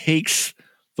she takes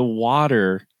the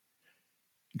water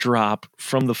drop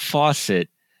from the faucet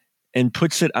and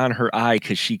puts it on her eye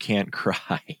because she can't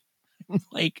cry. I'm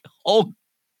like, oh,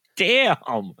 damn.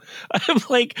 I'm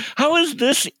like, how is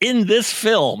this in this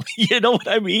film? You know what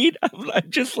I mean? I'm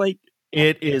just like,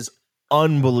 it is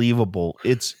unbelievable.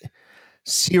 It's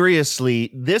seriously,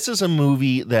 this is a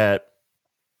movie that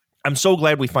I'm so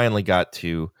glad we finally got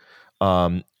to.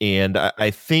 And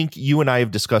I think you and I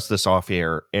have discussed this off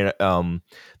air. And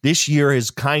this year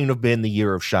has kind of been the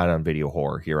year of shot on video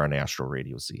horror here on Astro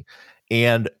Radio Z.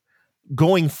 And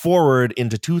going forward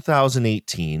into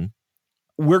 2018,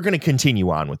 we're going to continue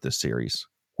on with this series.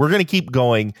 We're going to keep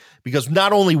going because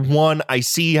not only one, I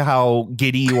see how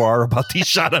giddy you are about these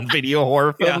shot on video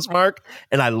horror films, Mark,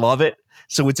 and I love it.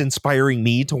 So it's inspiring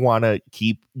me to want to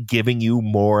keep giving you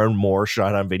more and more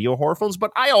shot on video horror films,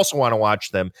 but I also want to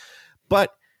watch them.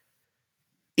 But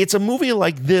it's a movie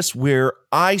like this where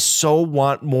I so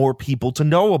want more people to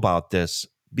know about this,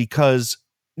 because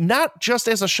not just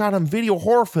as a shot on video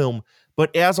horror film,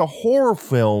 but as a horror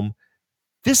film,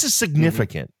 this is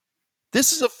significant.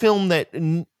 This is a film that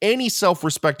any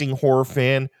self-respecting horror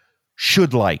fan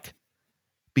should like,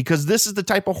 because this is the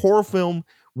type of horror film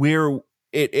where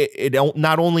it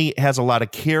not only has a lot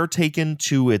of care taken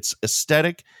to its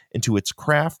aesthetic and to its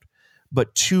craft,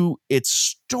 but to its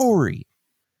story.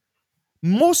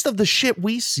 Most of the shit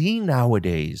we see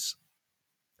nowadays,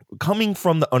 coming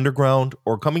from the underground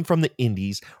or coming from the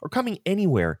indies or coming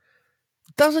anywhere,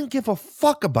 doesn't give a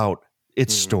fuck about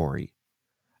its story,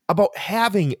 about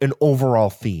having an overall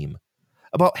theme,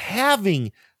 about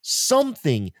having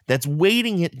something that's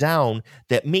weighting it down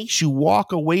that makes you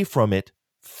walk away from it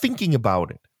thinking about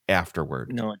it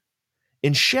afterward. No.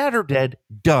 And Shatter Dead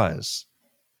does.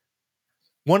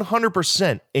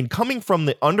 100%. And coming from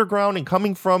the underground and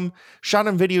coming from shot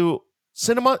on video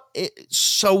cinema, it's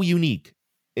so unique.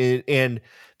 And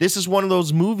this is one of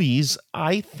those movies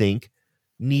I think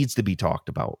needs to be talked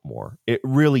about more. It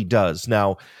really does.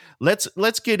 Now, let's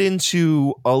get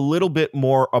into a little bit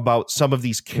more about some of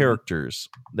these characters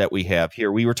that we have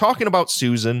here. We were talking about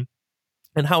Susan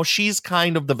and how she's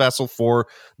kind of the vessel for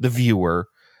the viewer,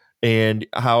 and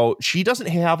how she doesn't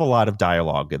have a lot of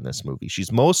dialogue in this movie.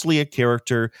 She's mostly a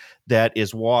character that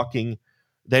is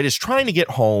trying to get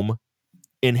home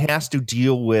and has to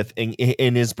deal with and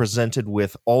is presented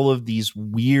with all of these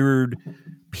weird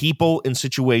people and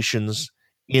situations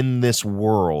in this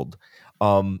world.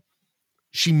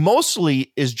 She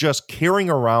mostly is just carrying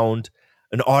around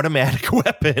an automatic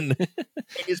weapon.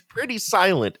 Is pretty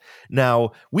silent.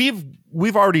 Now, we've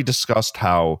already discussed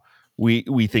how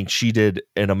we think she did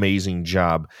an amazing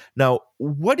job. Now,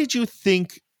 what did you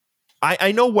think?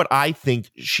 I know what I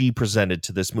think she presented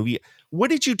to this movie. What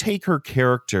did you take her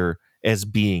character as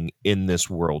being in this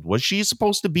world? Was she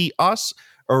supposed to be us,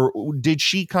 or did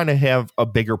she kind of have a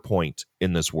bigger point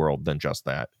in this world than just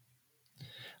that?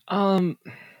 I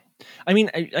mean,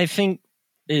 I think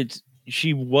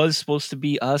she was supposed to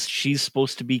be us. She's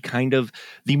supposed to be kind of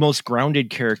the most grounded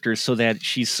character, so that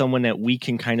she's someone that we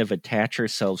can kind of attach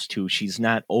ourselves to. She's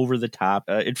not over the top.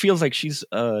 It feels like she's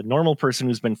a normal person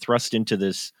who's been thrust into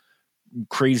this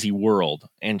crazy world,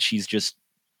 and she's just,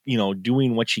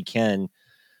 doing what she can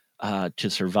to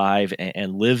survive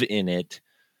and live in it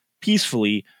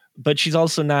peacefully. But she's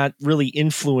also not really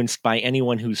influenced by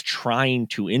anyone who's trying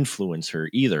to influence her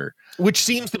either. Which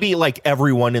seems to be like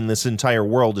everyone in this entire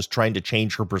world is trying to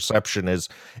change her perception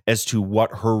as to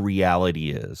what her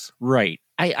reality is. Right.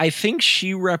 I think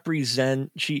she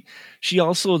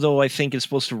also, though, I think is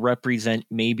supposed to represent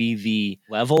maybe the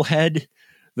level-head,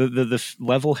 the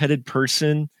level-headed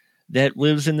person that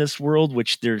lives in this world,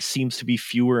 which there seems to be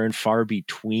fewer and far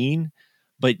between,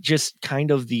 but just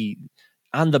kind of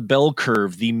on the bell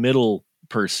curve, the middle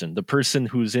person, the person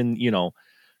who's in,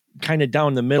 kind of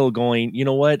down the middle going, you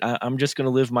know what, I'm just going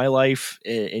to live my life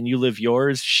and you live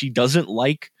yours. She doesn't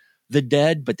like the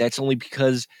dead, but that's only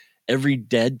because every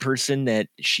dead person that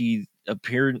she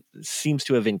seems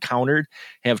to have encountered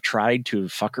have tried to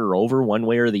fuck her over one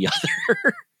way or the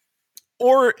other.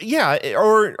 Or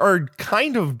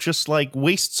kind of just like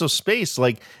wastes of space.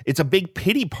 Like it's a big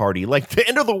pity party. Like the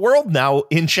end of the world now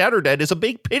in Shatterdead is a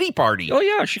big pity party. Oh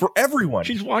yeah, for everyone.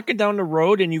 She's walking down the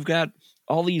road and you've got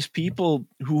all these people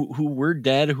who were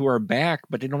dead who are back,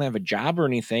 but they don't have a job or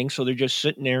anything, so they're just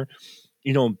sitting there,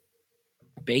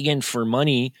 begging for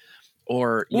money.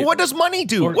 Or what does money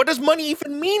do? What does money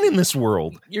even mean in this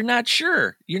world? You're not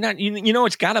sure. You're not.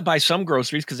 It's got to buy some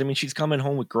groceries because she's coming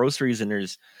home with groceries and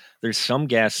there's some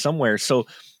gas somewhere. So,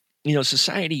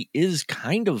 society is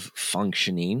kind of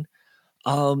functioning.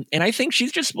 And I think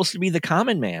she's just supposed to be the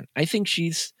common man. I think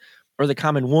or the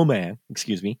common woman,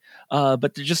 excuse me.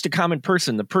 But they're just a common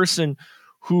person, the person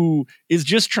who is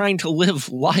just trying to live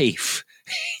life,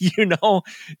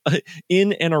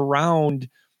 in and around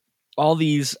all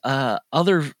these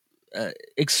other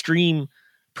extreme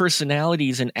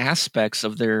personalities and aspects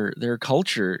of their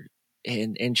culture.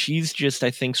 And she's just,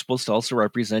 I think, supposed to also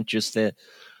represent just that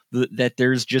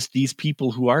there's just these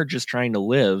people who are just trying to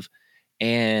live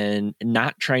and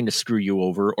not trying to screw you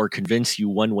over or convince you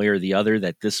one way or the other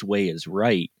that this way is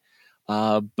right.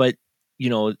 But,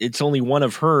 it's only one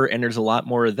of her and there's a lot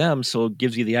more of them. So it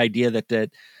gives you the idea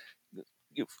that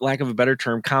lack of a better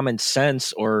term, common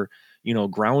sense or,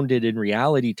 grounded in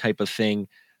reality type of thing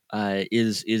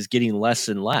is getting less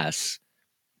and less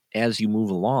as you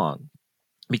move along.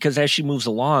 Because as she moves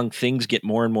along, things get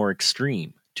more and more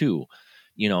extreme too.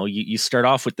 You start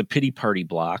off with the pity party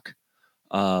block,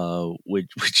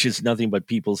 which is nothing but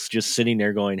people just sitting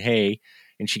there going, hey,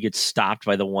 and she gets stopped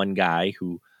by the one guy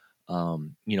who,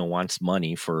 wants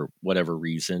money for whatever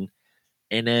reason.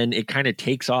 And then it kind of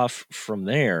takes off from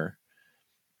there,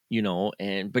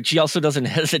 but she also doesn't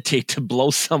hesitate to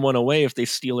blow someone away if they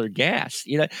steal her gas.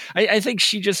 I think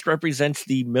she just represents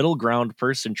the middle ground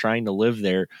person trying to live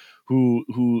there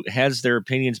who has their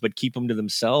opinions, but keep them to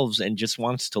themselves and just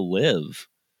wants to live,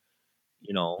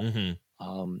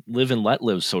 live and let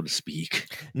live, so to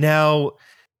speak. Now,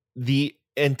 the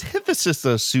antithesis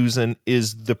of Susan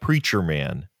is the preacher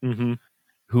man,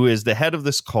 who is the head of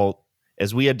this cult,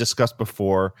 as we had discussed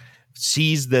before,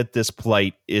 sees that this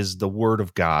plight is the word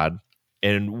of God.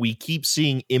 And we keep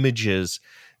seeing images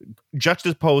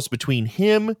juxtaposed between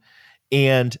him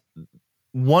and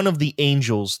one of the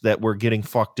angels that were getting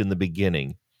fucked in the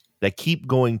beginning that keep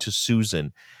going to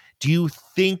Susan. Do you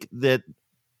think that,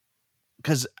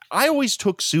 because I always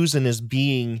took Susan as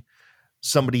being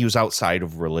somebody who's outside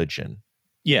of religion.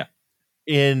 Yeah.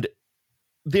 And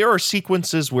there are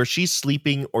sequences where she's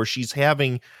sleeping or she's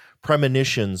having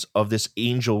premonitions of this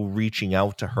angel reaching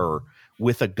out to her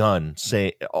with a gun,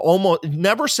 almost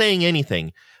never saying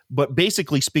anything, but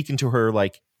basically speaking to her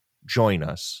like, join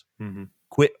us. Mm-hmm.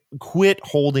 Quit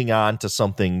holding on to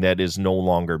something that is no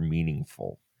longer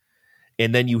meaningful.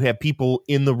 And then you have people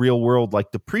in the real world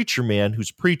like the preacher man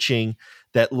who's preaching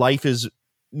that life is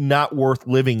not worth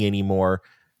living anymore.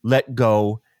 Let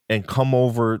go and come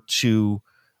over to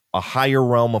a higher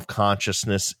realm of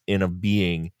consciousness in a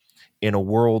being in a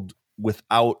world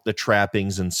without the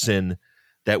trappings and sin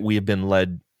that we have been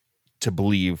led to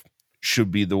believe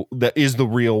that is the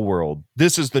real world.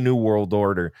 This is the new world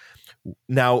order.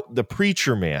 Now, the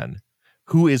preacher man,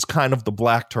 who is kind of the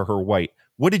black to her white.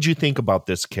 What did you think about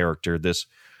this character?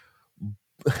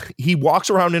 He walks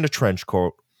around in a trench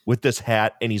coat with this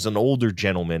hat, and he's an older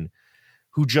gentleman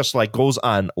who just like goes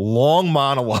on long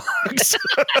monologues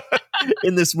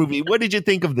in this movie. What did you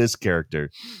think of this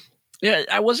character? Yeah,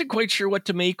 I wasn't quite sure what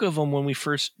to make of him when we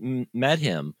first met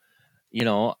him.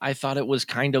 I thought it was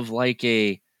kind of like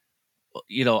I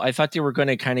thought they were going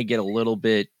to kind of get a little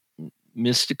bit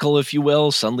mystical, if you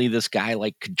will. Suddenly this guy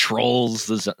like controls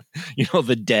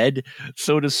the dead,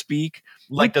 so to speak,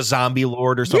 like the zombie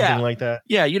lord or something like that.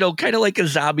 Yeah, kind of like a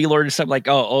zombie lord or something. Like,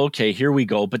 oh, okay, here we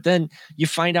go. But then you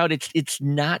find out it's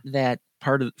not that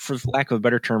part of, for lack of a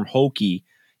better term, hokey,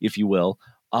 if you will.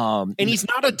 And he's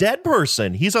not a dead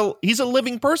person. He's a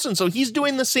living person. So he's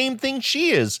doing the same thing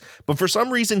she is. But for some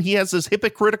reason, he has this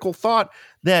hypocritical thought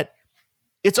that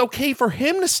it's okay for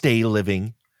him to stay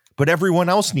living, but everyone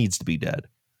else needs to be dead.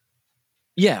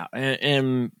 Yeah.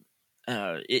 And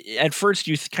at first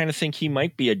you kind of think he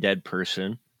might be a dead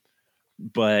person,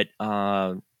 but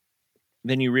then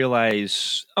you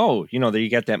realize, that you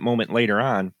get that moment later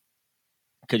on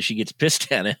because she gets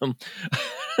pissed at him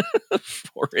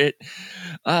for it.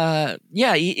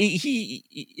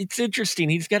 It's interesting.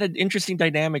 He's got an interesting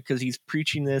dynamic because he's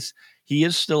preaching this. He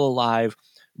is still alive,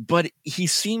 but he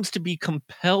seems to be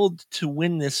compelled to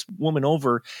win this woman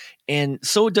over, and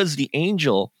so does the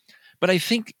angel. But I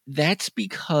think that's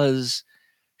because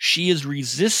she is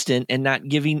resistant and not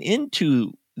giving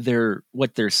into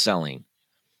what they're selling,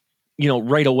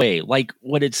 right away. Like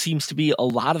what it seems to be a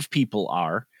lot of people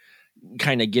are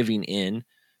kind of giving in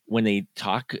when they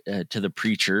talk to the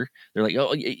preacher. They're like,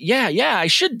 oh, yeah, I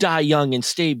should die young and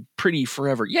stay pretty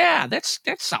forever. Yeah, that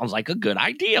sounds like a good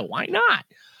idea. Why not?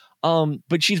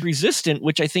 But she's resistant,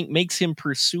 which I think makes him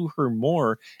pursue her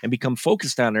more and become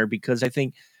focused on her, because I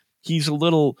think he's a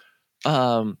little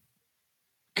not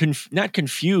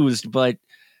confused, but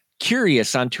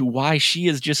curious onto why she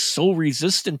is just so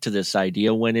resistant to this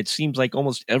idea when it seems like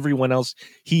almost everyone else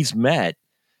he's met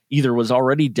either was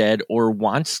already dead or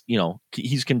wants,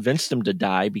 he's convinced him to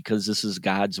die because this is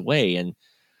God's way. And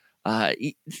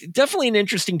definitely an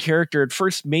interesting character. At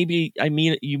first, maybe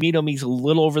you meet him, he's a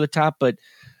little over the top, but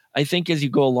I think as you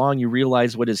go along, you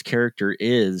realize what his character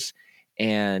is.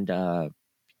 And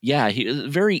he is a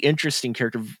very interesting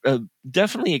character.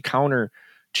 Definitely a counter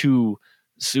to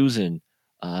Susan,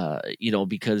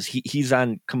 because he's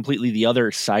on completely the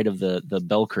other side of the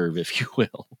bell curve, if you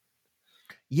will.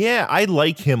 Yeah, I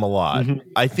like him a lot. Mm-hmm.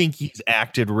 I think he's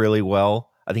acted really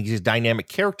well. I think he's a dynamic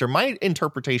character. My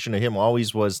interpretation of him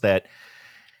always was that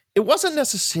it wasn't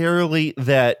necessarily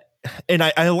that, and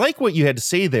I like what you had to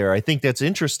say there. I think that's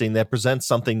interesting. That presents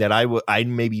something that I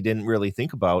maybe didn't really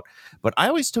think about, but I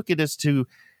always took it as to,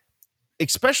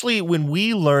 especially when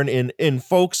we learn in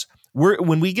folks,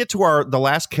 when we get to the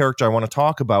last character I want to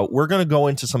talk about, we're going to go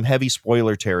into some heavy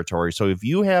spoiler territory. So if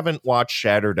you haven't watched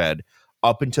Shatterdead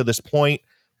up until this point,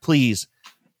 please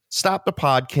stop the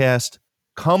podcast,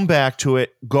 come back to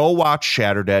it, go watch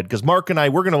Shatterdead, because Mark and I,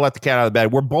 we're going to let the cat out of the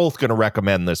bag. We're both going to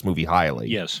recommend this movie highly.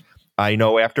 Yes. I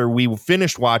know after we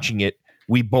finished watching it,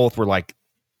 we both were like,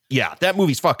 yeah, that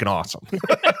movie's fucking awesome.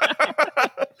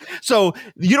 So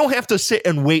you don't have to sit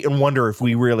and wait and wonder if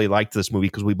we really liked this movie,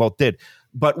 because we both did.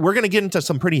 But we're going to get into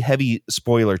some pretty heavy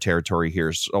spoiler territory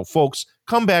here. So folks,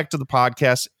 come back to the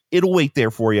podcast. It'll wait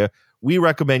there for you. We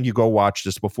recommend you go watch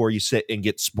this before you sit and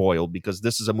get spoiled, because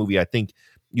this is a movie I think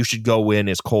you should go in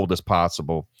as cold as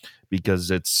possible, because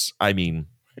it's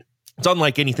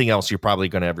unlike anything else you're probably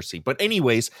going to ever see. But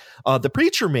anyways, the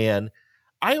preacher man,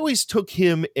 I always took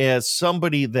him as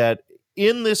somebody that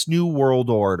in this new world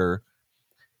order,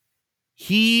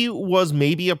 he was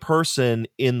maybe a person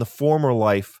in the former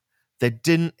life that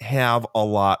didn't have a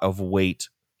lot of weight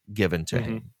given to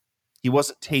him. He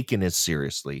wasn't taken as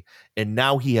seriously, and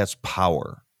now he has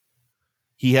power.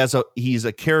 He's a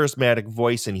charismatic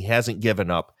voice, and he hasn't given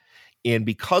up. And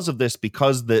because of this,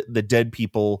 because the dead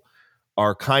people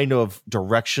are kind of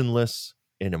directionless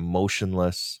and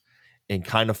emotionless and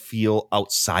kind of feel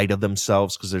outside of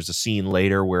themselves, because there's a scene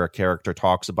later where a character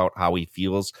talks about how he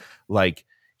feels like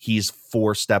he's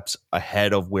 4 steps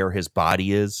ahead of where his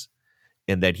body is,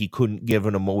 and that he couldn't give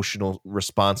an emotional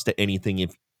response to anything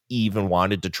if even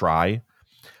wanted to try.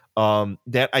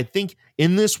 That I think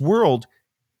in this world,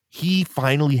 he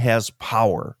finally has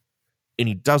power, and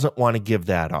he doesn't want to give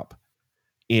that up.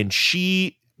 And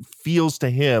she feels to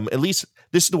him, at least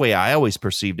this is the way I always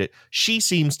perceived it. She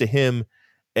seems to him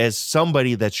as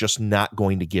somebody that's just not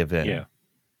going to give in. Yeah.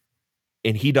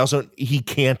 And he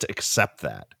can't accept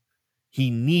that. He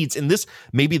needs, and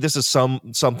maybe this is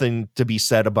something to be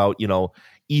said about,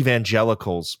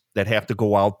 evangelicals that have to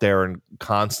go out there and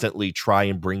constantly try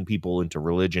and bring people into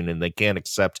religion, and they can't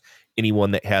accept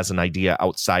anyone that has an idea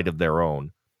outside of their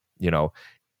own,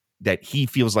 that he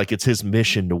feels like it's his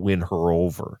mission to win her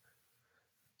over.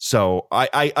 So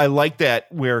I like that,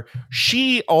 where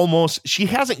she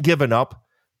hasn't given up,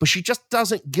 but she just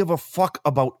doesn't give a fuck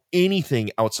about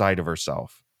anything outside of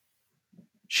herself.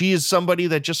 She is somebody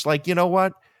that just like, you know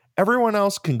what? Everyone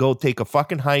else can go take a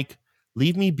fucking hike.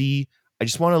 Leave me be. I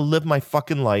just want to live my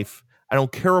fucking life. I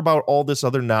don't care about all this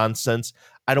other nonsense.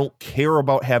 I don't care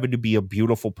about having to be a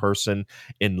beautiful person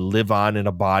and live on in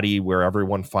a body where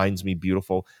everyone finds me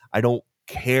beautiful. I don't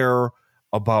care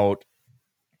about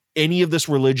any of this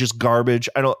religious garbage.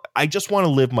 I just want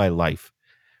to live my life,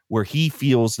 where he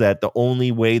feels that the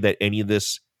only way that any of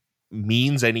this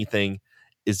means anything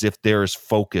is if there's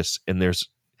focus and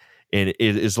it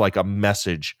is like a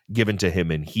message given to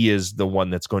him, and he is the one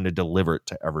that's going to deliver it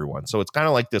to everyone. So it's kind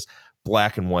of like this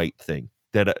black and white thing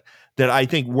that I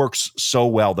think works so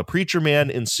well. The preacher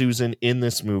man and Susan in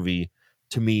this movie,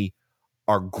 to me,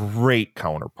 are great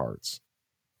counterparts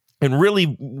and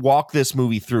really walk this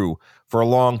movie through for a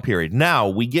long period. Now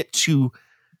we get to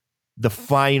the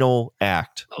final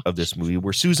act of this movie,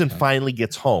 where Susan finally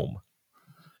gets home,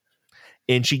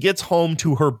 and she gets home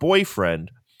to her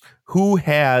boyfriend, who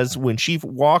has, when she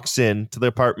walks into the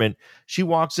apartment, she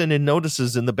walks in and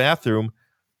notices in the bathroom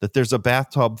that there's a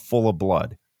bathtub full of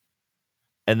blood.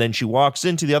 And then she walks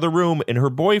into the other room, and her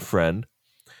boyfriend,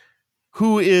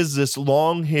 who is this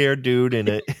long-haired dude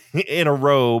in a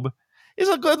robe, is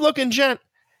a good-looking gent,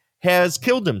 has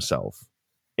killed himself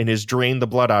and has drained the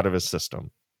blood out of his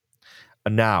system.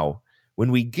 And now, when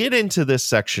we get into this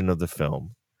section of the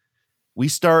film, we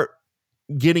start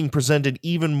getting presented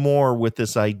even more with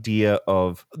this idea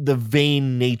of the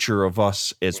vain nature of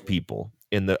us as people,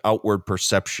 in the outward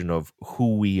perception of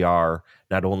who we are,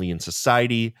 not only in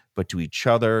society, but to each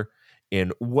other.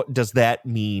 And what does that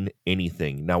mean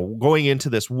anything? Now, going into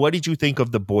this, what did you think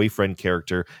of the boyfriend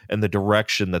character and the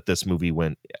direction that this movie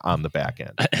went on the back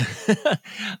end?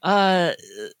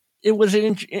 It was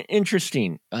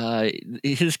interesting.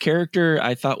 His character,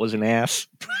 I thought, was an ass.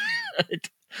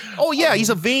 Oh, yeah, he's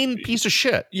a vain piece of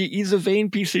shit. He's a vain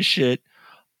piece of shit.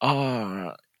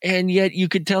 And yet you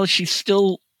could tell she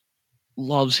still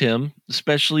loves him,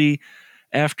 especially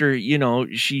after,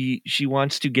 she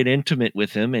wants to get intimate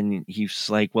with him. And he's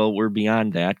like, well, we're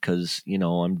beyond that because,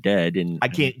 I'm dead. And I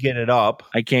can't get it up.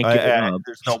 I can't get it up.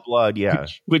 There's no blood, yeah.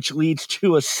 Which leads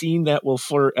to a scene that will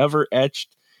forever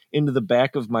etched into the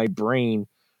back of my brain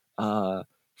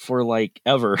for like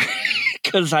ever.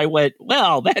 Because I went,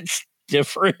 well, that's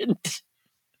different.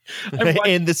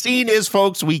 And the scene is,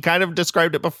 folks, we kind of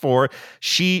described it before.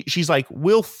 She's like,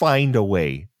 we'll find a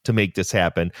way to make this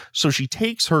happen. So she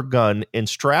takes her gun and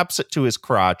straps it to his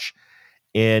crotch,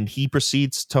 and he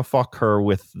proceeds to fuck her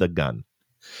with the gun.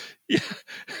 Yeah,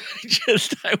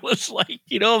 I was like,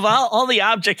 of all the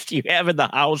objects you have in the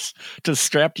house to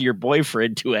strap to your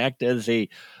boyfriend to act as a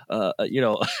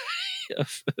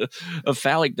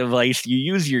phallic device, you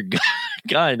use your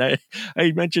gun.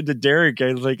 I mentioned to Derek,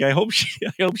 I was like, I hope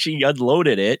she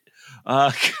unloaded it,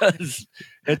 because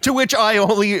to which I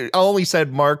only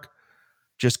said, Mark,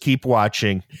 just keep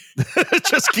watching.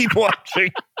 Just keep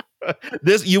watching.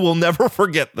 This, you will never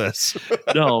forget this.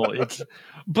 No,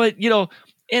 but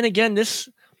and again, this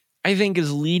I think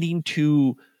is leading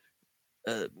to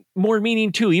more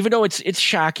meaning too, even though it's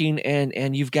shocking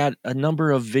and you've got a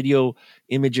number of video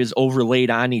images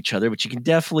overlaid on each other, but you can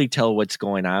definitely tell what's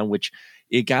going on, which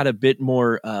it got a bit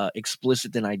more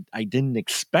explicit than I didn't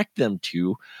expect them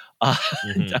to. I'm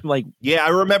like, yeah, I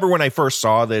remember when I first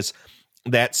saw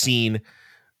that scene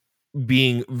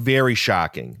being very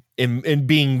shocking and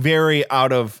being very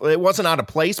it wasn't out of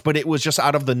place, but it was just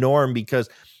out of the norm, because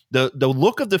the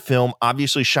look of the film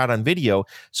obviously shot on video.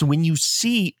 So when you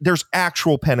see there's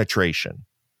actual penetration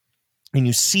and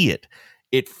you see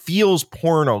it feels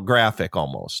pornographic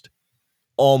almost.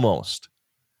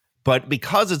 But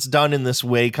because it's done in this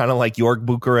way, kind of like York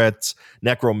Bucaret's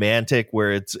Necromantic,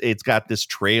 where it's got this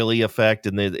traily effect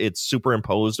and it's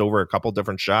superimposed over a couple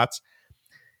different shots,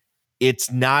 it's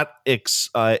not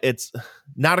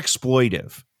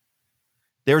exploitive.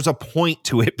 There's a point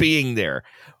to it being there.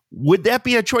 Would that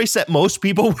be a choice that most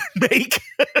people would make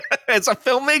as a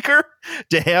filmmaker,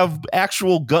 to have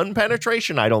actual gun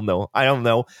penetration? I don't know.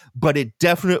 But it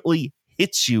definitely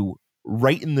hits you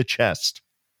right in the chest.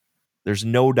 There's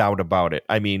no doubt about it.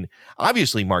 I mean,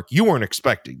 obviously, Mark, you weren't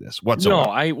expecting this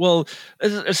whatsoever. No,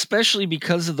 especially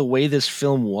because of the way this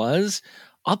film was.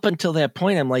 Up until that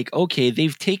point, I'm like, okay,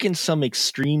 they've taken some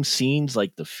extreme scenes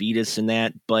like the fetus and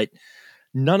that, but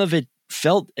none of it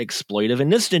felt exploitive.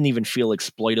 And this didn't even feel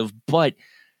exploitive, but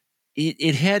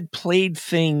it had played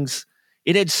things,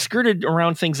 it had skirted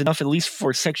around things enough, at least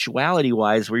for sexuality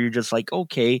wise, where you're just like,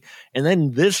 okay. And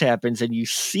then this happens and you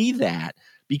see that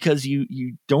because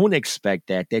you don't expect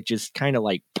that. That just kind of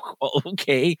like,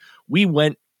 okay, we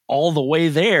went all the way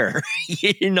there,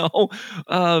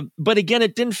 but again,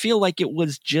 it didn't feel like it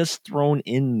was just thrown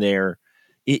in there.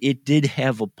 It did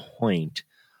have a point.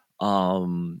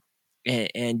 And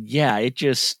yeah,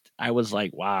 I was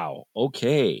like, wow,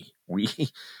 okay,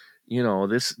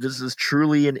 this is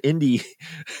truly an indie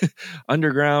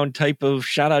underground type of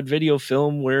shot out video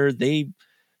film where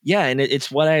and it's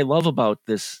what I love about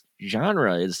this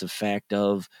genre is the fact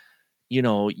of,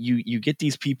 you get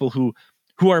these people who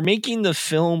are making the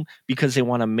film because they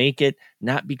want to make it,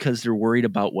 not because they're worried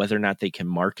about whether or not they can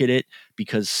market it,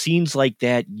 because scenes like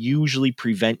that usually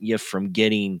prevent you from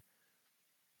getting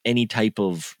any type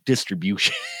of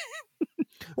distribution.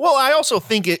 Well, I also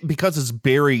think because it's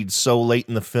buried so late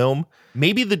in the film,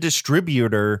 maybe the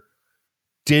distributor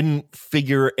didn't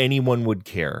figure anyone would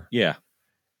care. Yeah.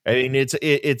 I mean,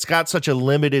 it's got such a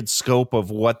limited scope of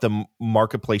what the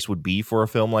marketplace would be for a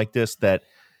film like this that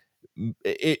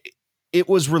it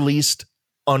was released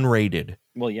unrated.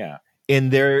 Well, yeah.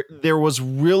 And there was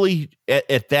really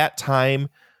at that time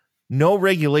no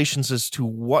regulations as to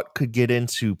what could get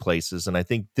into places, and I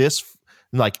think this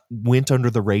went under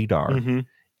the radar. Mm-hmm.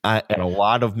 And a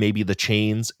lot of maybe the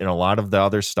chains and a lot of the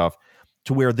other stuff,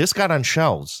 to where this got on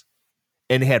shelves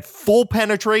and had full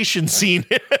penetration scene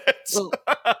in it. Well,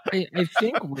 I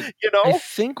think I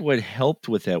think what helped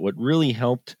with that, what really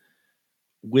helped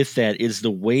with that, is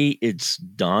the way it's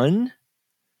done.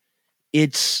 You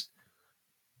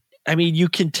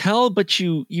can tell, but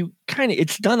you kind of,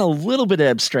 it's done a little bit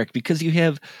abstract because you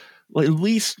have at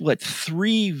least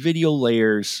 3 video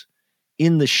layers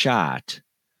in the shot,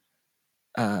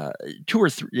 2 or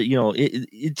 3.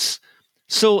 It's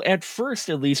so at first,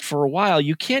 at least for a while,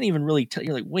 you can't even really tell.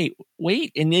 You're like,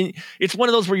 wait, and then it's one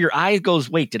of those where your eye goes,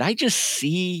 wait, did I just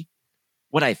see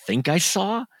what I think I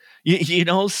saw?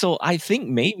 So I think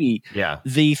maybe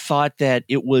they thought that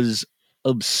it was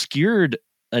obscured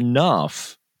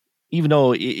enough, even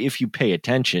though if you pay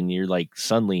attention, you're like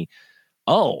suddenly,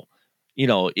 but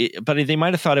they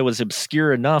might have thought it was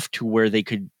obscure enough to where they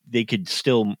could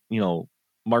still,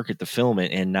 market the film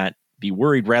and not be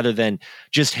worried, rather than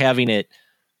just having it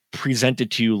presented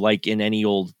to you like in any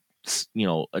old,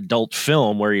 adult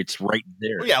film where it's right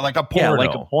there. Yeah, like a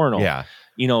porno. Yeah.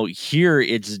 Here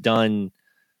it's done,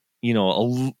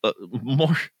 a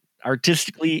more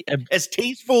artistically, as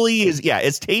tastefully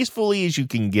as you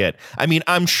can get. I mean,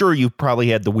 I'm sure you probably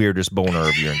had the weirdest boner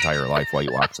of your entire life while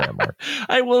you watched that, Mark.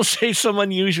 I will say some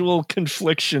unusual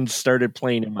conflictions started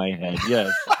playing in my head.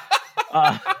 Yes.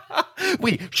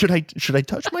 Wait, should I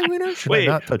touch my wiener? Should I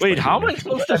not touch my how wiener? am I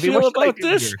supposed to feel about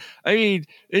this? Here? I mean,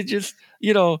 it just,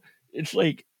 it's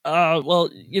like, for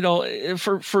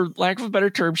lack of a better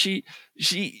term, she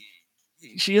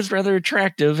is rather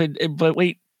attractive, but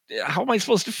wait, how am I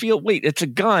supposed to feel? Wait, it's a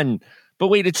gun, but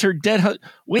wait, it's her dead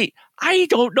wait, I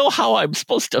don't know how I'm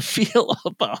supposed to feel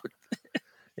about it.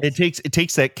 It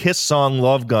takes that Kiss song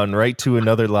Love Gun right to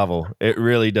another level. It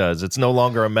really does. It's no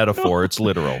longer a metaphor. It's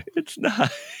literal. It's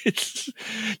not.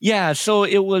 So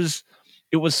it was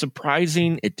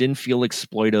surprising. It didn't feel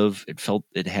exploitive. It felt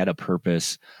it had a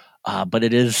purpose. But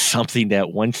it is something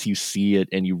that once you see it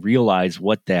and you realize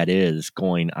what that is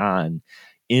going on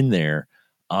in there,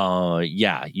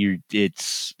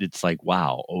 it's like,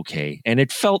 wow, okay. And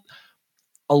it felt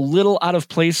a little out of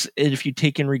place if you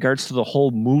take in regards to the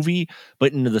whole movie,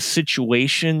 but into the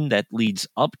situation that leads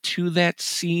up to that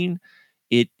scene,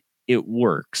 it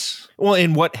works. Well,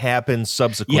 and what happens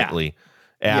subsequently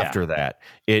after that,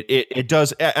 it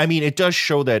does. I mean, it does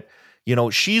show that,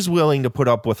 she's willing to put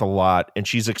up with a lot, and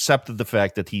she's accepted the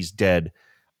fact that he's dead,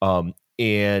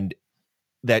 and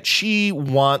that she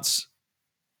wants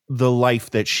the life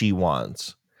that she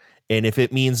wants. And if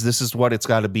it means this is what it's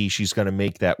got to be, she's going to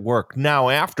make that work. Now,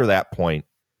 after that point,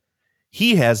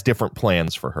 he has different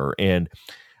plans for her. And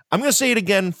I'm going to say it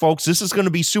again, folks. This is going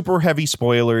to be super heavy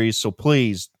spoilery. So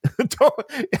please don't.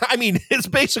 I mean, it's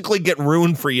basically getting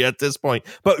ruined for you at this point.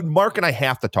 But Mark and I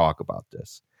have to talk about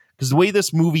this, because the way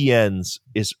this movie ends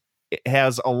it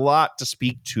has a lot to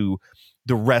speak to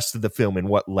the rest of the film and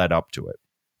what led up to it.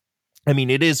 I mean,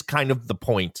 it is kind of the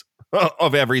point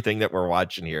of everything that we're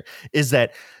watching here, is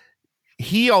that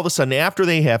he all of a sudden, after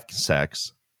they have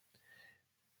sex,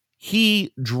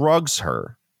 he drugs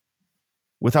her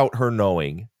without her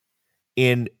knowing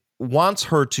and wants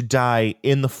her to die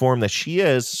in the form that she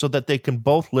is so that they can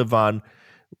both live on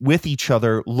with each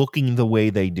other looking the way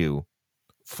they do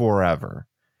forever.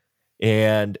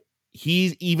 And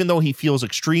he, even though he feels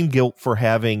extreme guilt for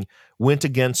having went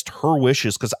against her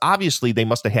wishes, because obviously they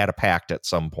must have had a pact at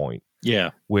some point.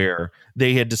 Yeah. Where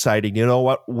they had decided, you know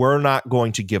what, we're not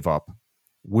going to give up.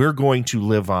 We're going to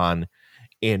live on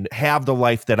and have the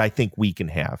life that I think we can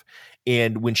have.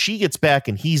 And when she gets back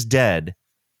and he's dead,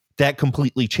 that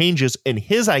completely changes. And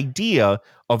his idea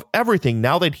of everything,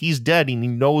 now that he's dead and he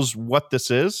knows what this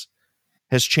is,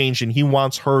 has changed. And he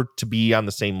wants her to be on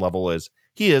the same level as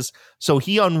he is. So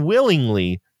he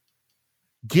unwillingly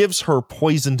gives her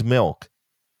poisoned milk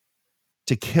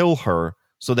to kill her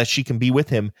so that she can be with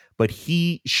him. But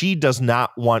she does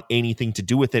not want anything to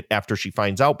do with it after she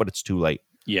finds out, but it's too late.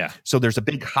 Yeah. So there's a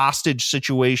big hostage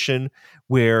situation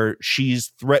where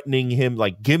she's threatening him,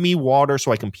 like, give me water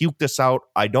so I can puke this out.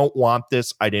 I don't want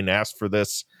this. I didn't ask for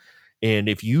this. And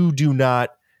if you do not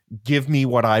give me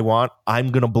what I want, I'm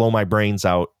going to blow my brains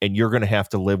out and you're going to have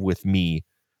to live with me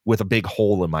with a big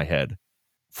hole in my head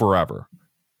forever.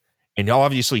 And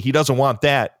obviously he doesn't want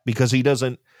that because he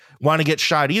doesn't want to get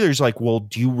shot either. He's like, well,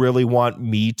 do you really want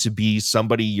me to be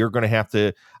somebody you're going to have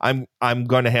to, I'm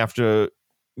going to have to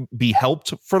be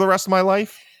helped for the rest of my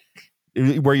life,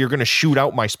 where you're going to shoot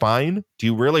out my spine? Do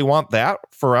you really want that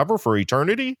forever, for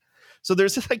eternity? So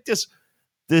there's like this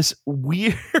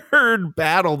weird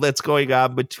battle that's going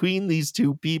on between these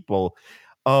two people.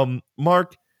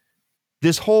 Mark,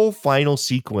 this whole final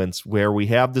sequence where we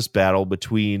have this battle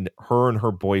between her and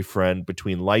her boyfriend,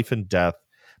 between life and death,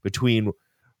 between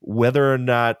whether or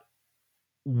not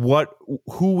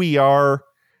who we are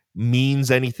means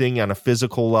anything on a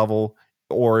physical level,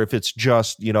 or if it's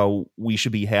just, you know, we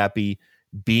should be happy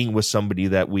being with somebody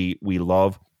that we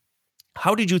love.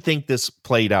 How did you think this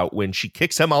played out when she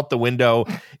kicks him out the window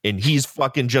and he's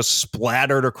fucking just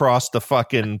splattered across the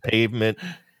fucking pavement,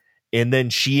 and then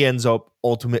she ends up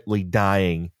ultimately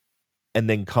dying and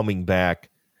then coming back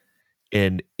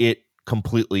and it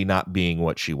completely not being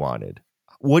what she wanted?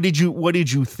 What did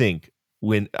you think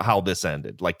how this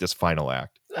ended, like this final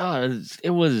act? It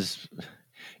was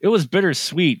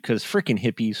bittersweet because freaking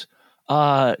hippies.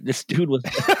 This dude was.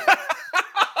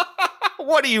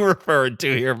 What are you referring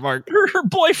to here, Mark? Her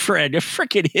boyfriend, a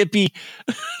freaking hippie.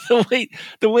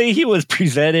 the way he was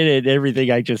presented and everything,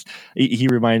 he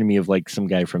reminded me of like some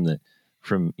guy from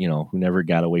who never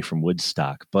got away from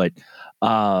Woodstock. But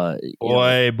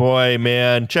boy,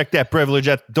 man, check that privilege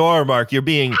at the door, Mark. You're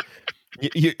being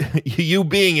you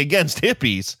being against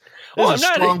hippies. There's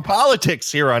strong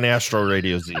politics here on Astro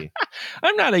Radio Z.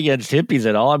 I'm not against hippies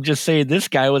at all. I'm just saying this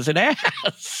guy was an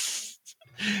ass.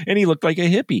 And he looked like a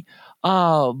hippie.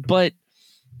 But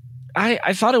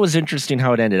I thought it was interesting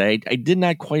how it ended. I did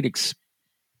not quite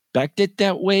expect it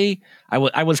that way.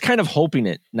 I was kind of hoping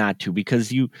it not to,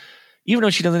 because even though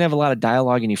she doesn't have a lot of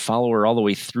dialogue and you follow her all the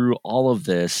way through all of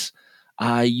this,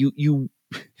 you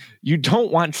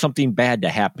don't want something bad to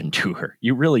happen to her.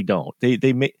 You really don't.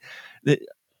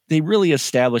 They really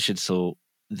establish it so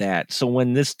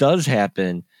when this does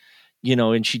happen, you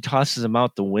know, and she tosses him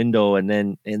out the window, and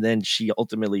then she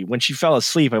ultimately, when she fell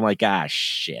asleep, I'm like,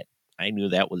 shit. I knew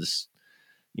that was,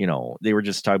 you know, they were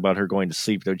just talking about her going to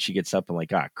sleep. Then she gets up and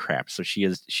like, crap. So she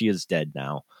is dead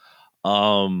now.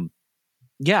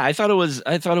 Yeah, I thought it was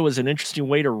an interesting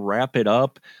way to wrap it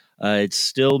up. It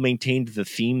still maintained the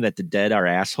theme that the dead are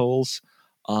assholes.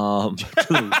 Well,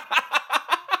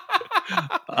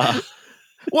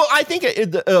 I think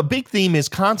a big theme is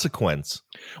consequence.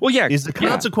 Well, yeah, is the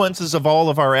consequences of all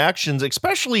of our actions,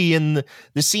 especially in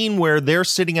the scene where they're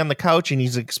sitting on the couch and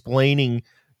he's explaining,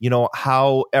 you know,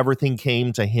 how everything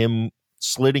came to him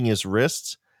slitting his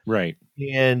wrists. Right.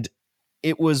 And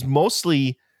it was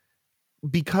mostly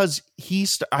because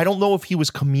I don't know if he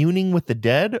was communing with the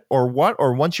dead or what,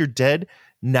 or once you're dead,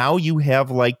 now you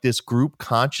have like this group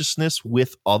consciousness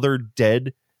with other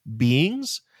dead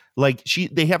beings. Like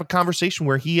they have a conversation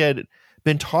where he had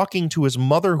been talking to his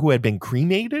mother who had been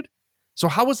cremated. So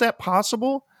how was that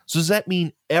possible? So does that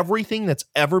mean everything that's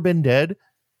ever been dead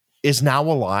is now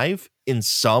alive in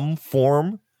some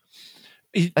form?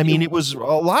 I mean, it was a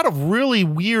lot of really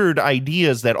weird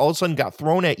ideas that all of a sudden got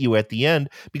thrown at you at the end,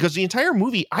 because the entire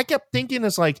movie, I kept thinking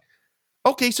is like,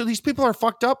 okay, so these people are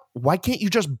fucked up. Why can't you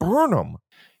just burn them?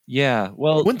 Yeah.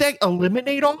 Well, wouldn't that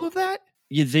eliminate all of that?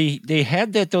 Yeah, they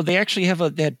had that though. They actually have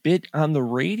that bit on the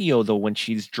radio though, when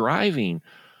she's driving,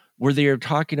 where they are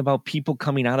talking about people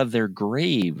coming out of their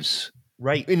graves.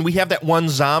 Right. And we have that one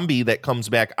zombie that comes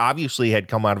back, obviously had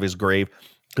come out of his grave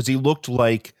because he looked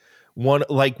like one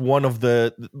of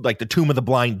the Tomb of the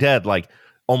Blind Dead, like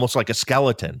almost like a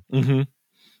skeleton. Mm-hmm.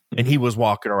 And he was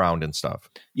walking around and stuff.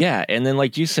 Yeah. And then,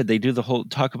 like you said, they do the whole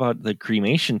talk about the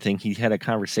cremation thing. He had a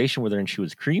conversation with her and she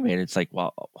was cremated. It's like,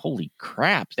 well, holy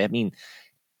crap. That means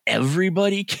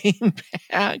everybody came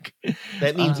back.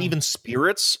 That means even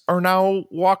spirits are now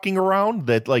walking around,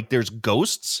 that like there's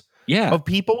ghosts of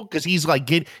people. Cause he's like,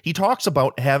 he talks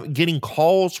about getting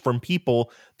calls from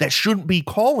people that shouldn't be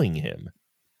calling him.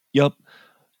 Yep.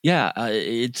 Yeah,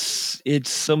 it's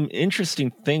some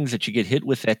interesting things that you get hit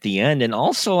with at the end. And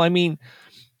also, I mean,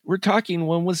 we're talking,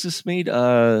 when was this made?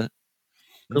 94.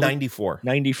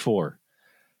 94.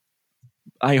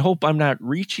 I hope I'm not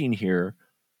reaching here,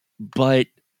 but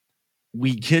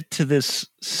we get to this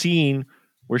scene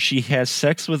where she has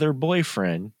sex with her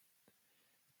boyfriend,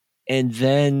 and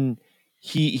then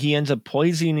he ends up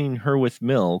poisoning her with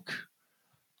milk,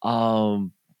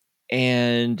 and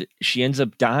she ends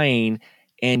up dying.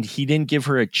 And he didn't give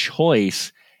her a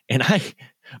choice. And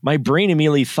my brain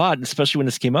immediately thought, especially when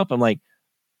this came up, I'm like,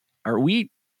 are we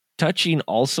touching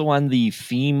also on the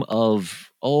theme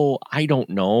of, I don't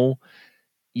know,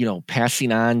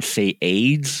 passing on, say,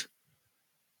 AIDS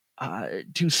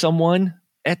to someone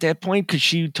at that point? Because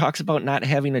she talks about not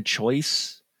having a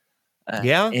choice.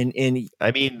 And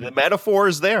I mean, the metaphor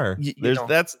is there.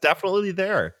 That's definitely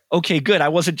there. Okay, good. I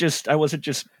wasn't just.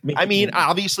 I mean,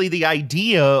 obviously, the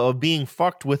idea of being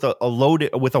fucked with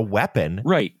a weapon,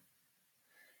 right?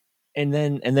 And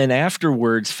then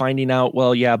afterwards, finding out,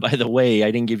 well, yeah, by the way,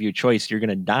 I didn't give you a choice. You're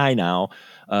gonna die now.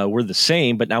 We're the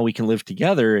same, but now we can live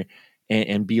together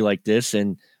and be like this,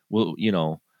 and we'll,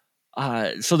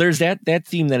 so there's that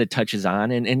theme that it touches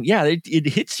on, and yeah, it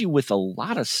hits you with a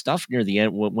lot of stuff near the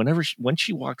end. When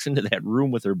she walks into that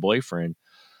room with her boyfriend,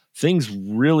 things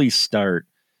really start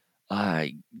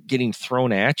getting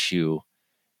thrown at you.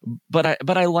 But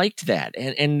I liked that,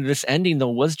 and this ending though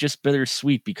was just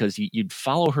bittersweet because you'd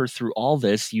follow her through all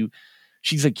this.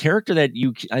 She's a character that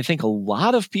I think a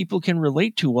lot of people can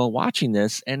relate to while watching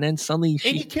this, and then suddenly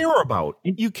you care about.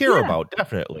 You care about,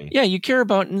 definitely. Yeah, you care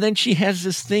about, and then she has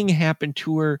this thing happen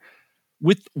to her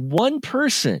with one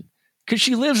person because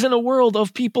she lives in a world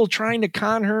of people trying to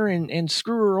con her and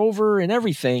screw her over and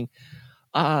everything,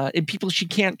 and people she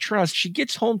can't trust. She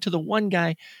gets home to the one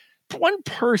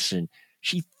person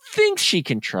she thinks she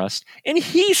can trust, and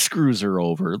he screws her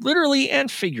over, literally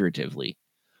and figuratively.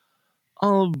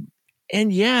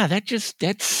 And yeah,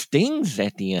 that stings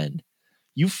at the end.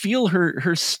 You feel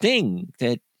her sting,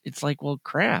 that it's like, well,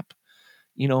 crap,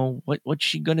 what's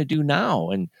she going to do now?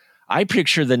 And I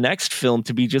picture the next film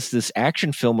to be just this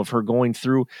action film of her going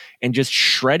through and just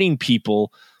shredding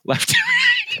people left.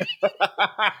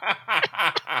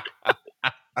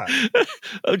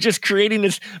 Of just creating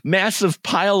this massive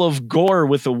pile of gore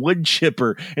with a wood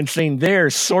chipper and saying, there,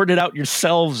 sort it out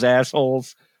yourselves,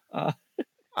 assholes.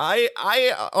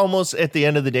 I almost, at the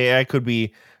end of the day, I could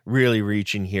be really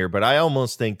reaching here, but I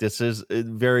almost think this is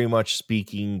very much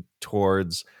speaking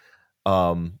towards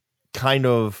kind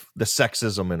of the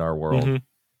sexism in our world,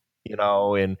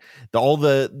 and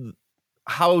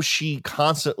how she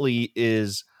constantly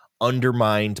is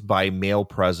undermined by male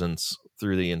presence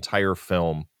through the entire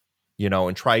film,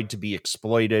 and tried to be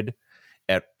exploited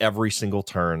at every single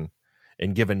turn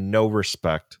and given no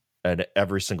respect at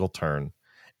every single turn.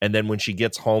 And then when she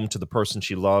gets home to the person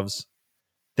she loves,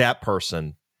 that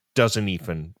person doesn't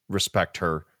even respect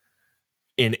her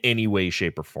in any way,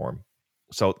 shape, or form.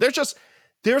 So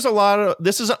there's a lot of,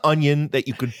 this is an onion that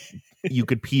you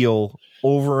could peel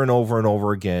over and over and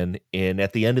over again. And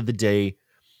at the end of the day,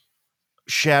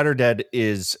 Shatterdead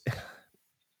is,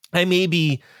 I may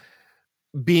be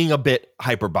being a bit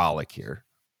hyperbolic here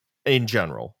in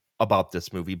general about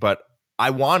this movie, but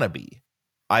I want to be.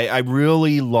 I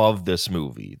really love this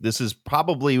movie. This is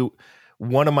probably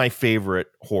one of my favorite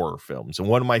horror films and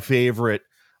one of my favorite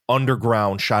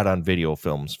underground shot on video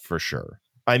films for sure.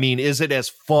 I mean, is it as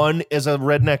fun as a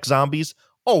Redneck Zombies?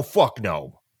 Oh, fuck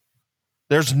no.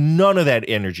 There's none of that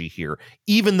energy here.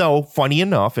 Even though, funny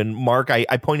enough, and Mark,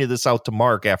 I pointed this out to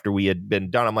Mark after we had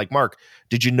been done. I'm like, Mark,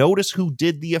 did you notice who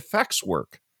did the effects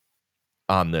work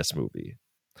on this movie?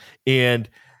 And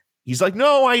he's like,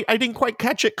 no, I didn't quite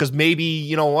catch it because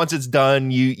maybe, once it's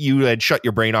done, you had shut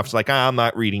your brain off. It's like, I'm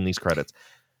not reading these credits.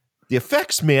 The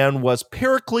effects man was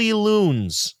Pericles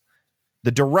Loons,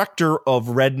 the director of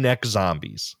Redneck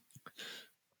Zombies.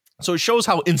 So it shows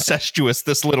how incestuous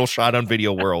this little shot on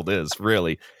video world is,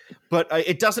 really. But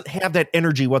it doesn't have that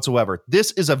energy whatsoever.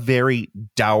 This is a very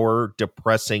dour,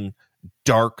 depressing,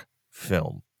 dark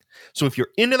film. So if you're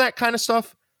into that kind of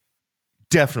stuff,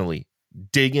 definitely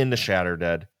dig into Shatter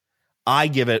Dead. I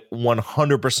give it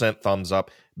 100% thumbs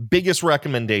up. Biggest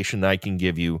recommendation I can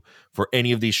give you for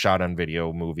any of these shot on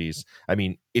video movies. I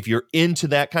mean, if you're into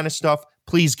that kind of stuff,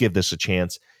 please give this a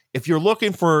chance. If you're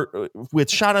looking for, with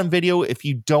shot on video, if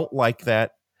you don't like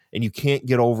that and you can't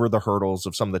get over the hurdles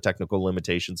of some of the technical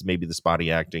limitations, maybe the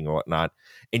spotty acting or whatnot,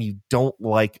 and you don't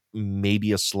like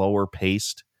maybe a slower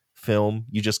paced film,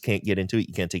 you just can't get into it,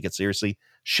 you can't take it seriously,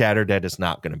 Shatter Dead is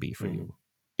not going to be for you.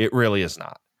 It really is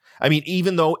not. I mean,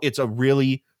 even though it's a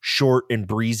really short and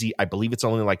breezy, I believe it's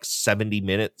only like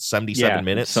 77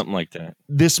 minutes. Something like that.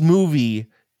 This movie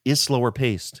is slower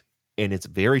paced and it's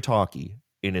very talky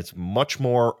and it's much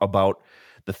more about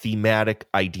the thematic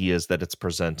ideas that it's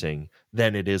presenting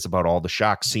than it is about all the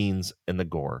shock scenes and the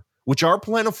gore, which are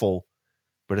plentiful,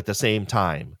 but at the same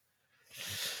time,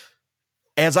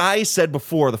 as I said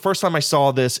before, the first time I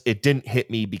saw this, it didn't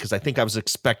hit me because I think I was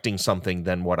expecting something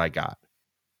than what I got.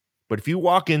 But if you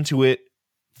walk into it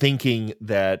thinking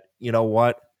that, you know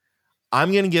what,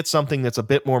 I'm going to get something that's a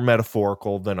bit more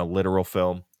metaphorical than a literal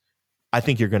film, I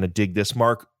think you're going to dig this.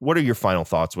 Mark, what are your final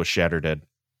thoughts with Shatter Dead?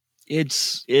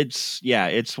 It's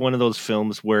one of those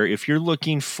films where if you're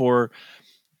looking for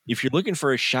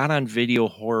a shot on video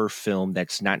horror film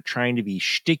that's not trying to be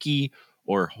shticky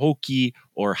or hokey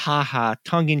or haha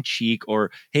tongue in cheek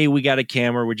or hey, we got a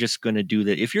camera, we're just going to do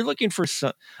that. If you're looking for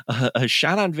a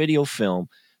shot on video film,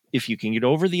 if you can get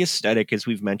over the aesthetic, as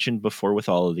we've mentioned before with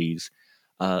all of these,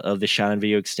 of the shot on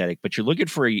video aesthetic, but you're looking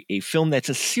for a film that's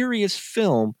a serious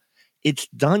film, it's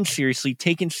done seriously,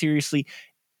 taken seriously,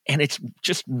 and it's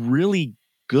just really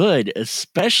good,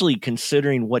 especially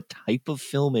considering what type of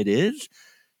film it is.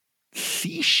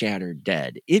 See Shattered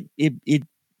Dead. It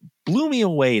blew me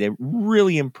away. It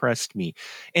really impressed me.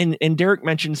 And Derek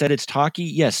mentions that it's talky.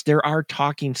 Yes, there are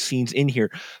talking scenes in here,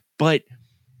 but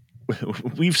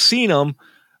we've seen them.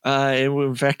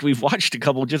 In fact, we've watched a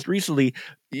couple just recently,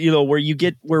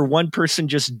 where one person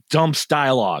just dumps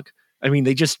dialogue. I mean,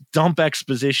 they just dump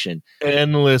exposition.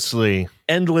 Endlessly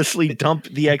dump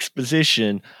the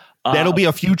exposition. That'll be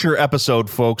a future episode,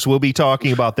 folks. We'll be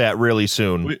talking about that really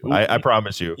soon. I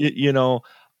promise you.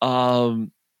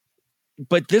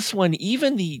 But this one,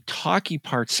 even the talky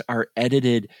parts are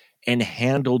edited and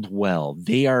handled well.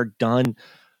 They are done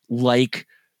like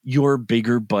your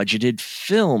bigger budgeted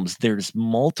films. There's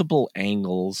multiple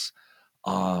angles,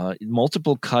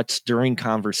 multiple cuts during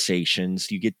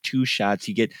conversations. You get two shots.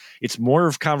 It's more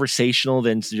of conversational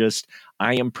than just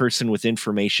I am person with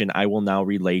information I will now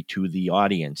relay to the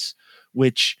audience,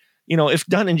 which, if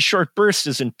done in short bursts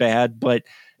isn't bad, but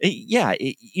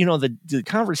the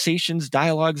conversations,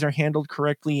 dialogues are handled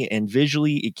correctly, and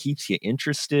visually it keeps you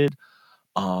interested.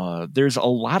 There's a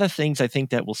lot of things I think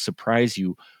that will surprise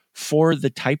you for the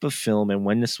type of film and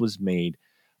when this was made.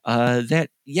 I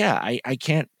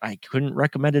couldn't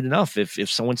recommend it enough. If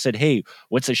someone said, hey,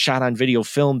 what's a shot on video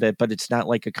film but it's not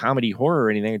like a comedy horror or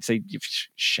anything, I'd say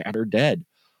Shatter Dead.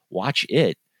 Watch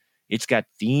it. It's got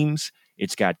themes.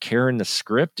 It's got care in the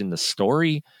script and the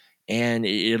story, and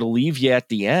it'll leave you at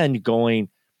the end going,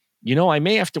 I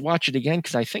may have to watch it again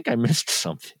because I think I missed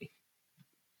something.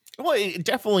 Well, it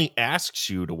definitely asks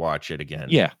you to watch it again.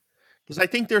 Yeah. Because I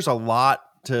think there's a lot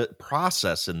to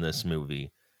process in this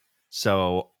movie.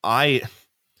 So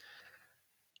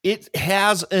it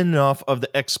has enough of the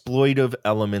exploitive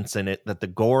elements in it that the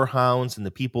gore hounds and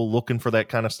the people looking for that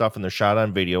kind of stuff in their shot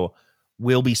on video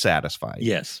will be satisfied.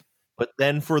 Yes. But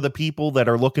then for the people that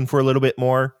are looking for a little bit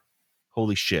more,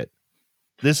 holy shit.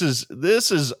 This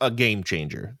is a game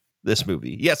changer, this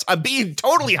movie. Yes, I'm being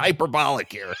totally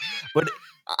hyperbolic here, but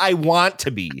I want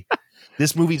to be.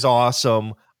 This movie's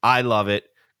awesome. I love it.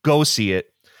 Go see it.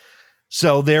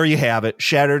 So there you have it.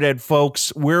 Shatter Dead,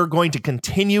 folks. We're going to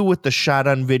continue with the shot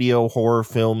on video horror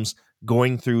films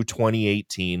going through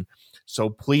 2018. So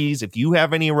please, if you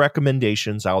have any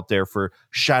recommendations out there for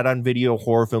shot on video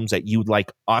horror films that you'd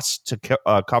like us to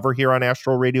cover here on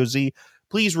Astro Radio Z,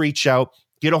 please reach out.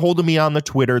 Get a hold of me on the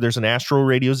Twitter. There's an Astro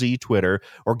Radio Z Twitter,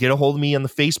 or get a hold of me on the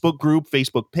Facebook group,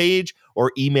 Facebook page,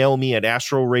 or email me at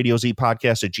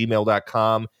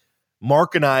astroradiozpodcast@gmail.com.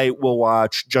 Mark and I will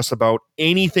watch just about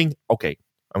anything. Okay,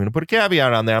 I'm going to put a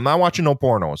caveat on that. I'm not watching no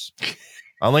pornos.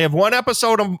 I only have one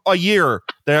episode a year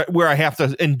where I have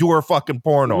to endure fucking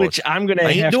pornos. Which I'm going to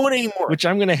ain't doing anymore. Which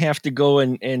I'm going to have to go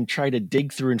and try to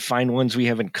dig through and find ones we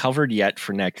haven't covered yet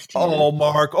for next year. Oh,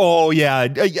 Mark. Oh, yeah.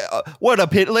 What a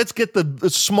pit. Let's get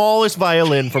the smallest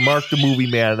violin for Mark the Movie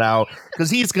Man out, because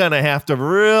he's going to have to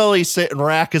really sit and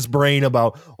rack his brain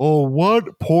about,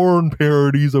 what porn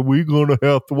parodies are we going to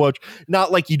have to watch?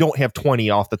 Not like you don't have 20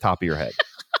 off the top of your head.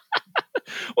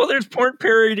 Well, there's porn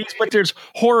parodies, but there's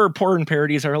horror porn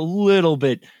parodies are a little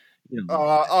bit.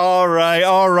 All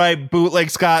right, bootleg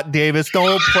Scott Davis,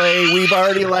 don't play. We've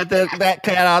already let that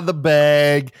cat out of the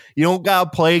bag. You don't gotta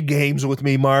play games with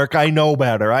me, Mark. I know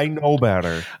better.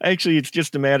 Actually, it's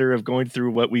just a matter of going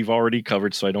through what we've already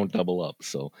covered, so I don't double up.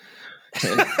 So.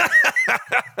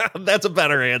 That's a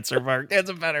better answer, Mark. That's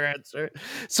a better answer.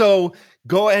 So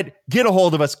go ahead, get a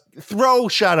hold of us, throw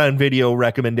Shot on Video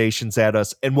recommendations at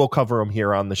us, and we'll cover them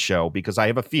here on the show, because I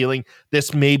have a feeling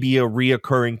this may be a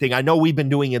reoccurring thing. I know we've been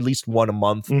doing at least one a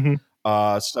month.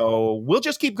 So we'll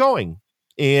just keep going.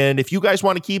 And if you guys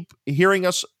want to keep hearing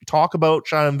us talk about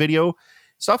Shot on Video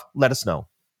stuff, let us know.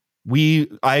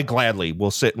 I gladly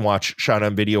will sit and watch Shot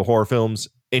on Video horror films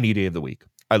any day of the week.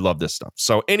 I love this stuff.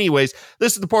 So anyways,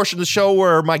 this is the portion of the show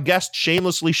where my guest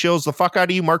shamelessly shows the fuck out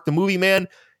of you, Mark the Movie Man.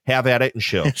 Have at it and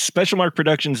show.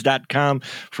 SpecialMarkProductions.com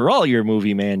for all your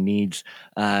Movie Man needs.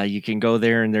 You can go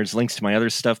there and there's links to my other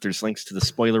stuff. There's links to the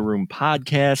Spoiler Room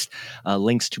podcast,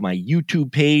 links to my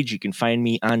YouTube page. You can find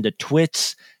me on the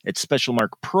Twits at Special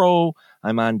Mark Pro.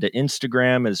 I'm on the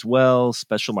Instagram as well,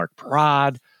 Special Mark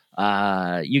Prod.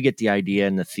 You get the idea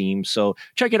and the theme. So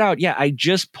check it out. Yeah, I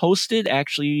just posted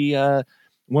actually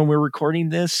when we're recording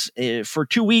this for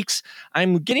 2 weeks,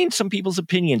 I'm getting some people's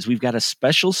opinions. We've got a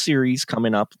special series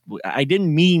coming up. I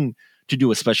didn't mean to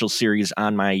do a special series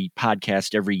on my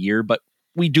podcast every year, but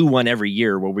we do one every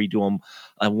year where we do them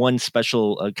one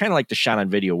special, kind of like the Shot on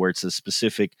Video, where it's a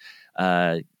specific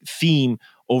theme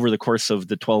over the course of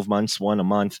the 12 months, one a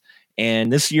month.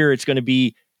 And this year it's going to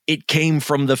be, it came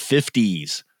from the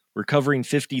 50s. We're covering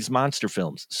 50s monster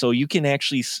films. So you can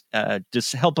actually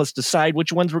just help us decide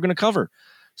which ones we're going to cover.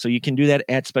 So you can do that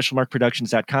at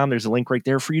SpecialMarkProductions.com. There's a link right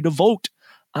there for you to vote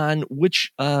on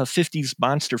which 50s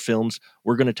monster films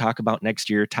we're going to talk about next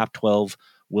year. Top 12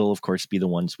 will, of course, be the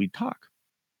ones we talk.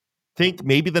 Think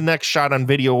maybe the next Shot on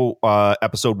Video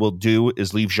episode we'll do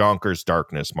is Leave Jonker's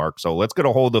Darkness, Mark. So let's get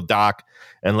a hold of Doc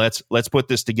and let's put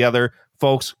this together.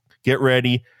 Folks, get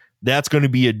ready. That's going to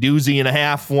be a doozy and a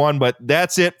half one, but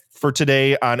that's it for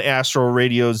today on Astro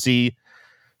Radio Z.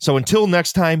 So until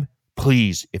next time,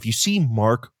 please, if you see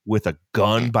Mark with a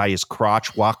gun by his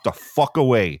crotch, walk the fuck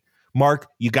away. Mark,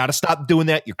 you got to stop doing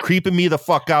that. You're creeping me the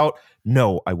fuck out.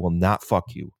 No, I will not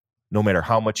fuck you, no matter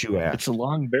how much you ask. It's a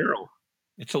long barrel.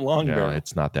 It's a long barrel.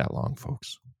 It's not that long,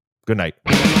 folks. Good night.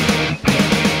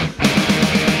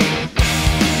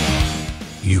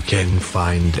 You can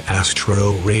find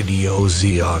Astro Radio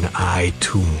Z on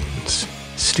iTunes,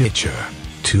 Stitcher,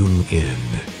 TuneIn,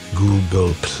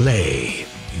 Google Play,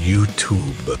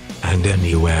 YouTube, and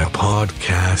anywhere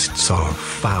podcasts are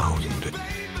found.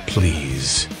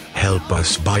 Please help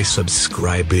us by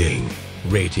subscribing,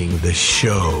 rating the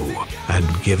show,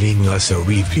 and giving us a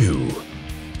review.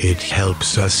 It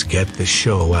helps us get the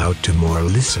show out to more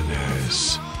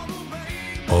listeners.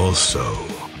 Also,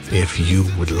 if you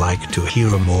would like to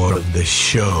hear more of the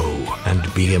show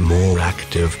and be a more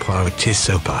active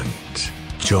participant,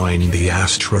 join the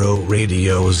Astro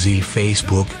Radio Z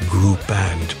Facebook group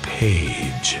and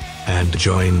page, and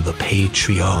join the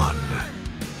Patreon.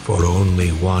 For only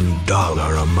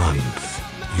 $1 a month,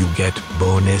 you get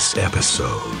bonus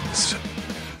episodes.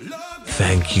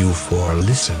 Thank you for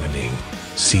listening.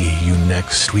 See you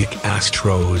next week,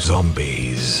 Astro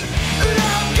Zombies.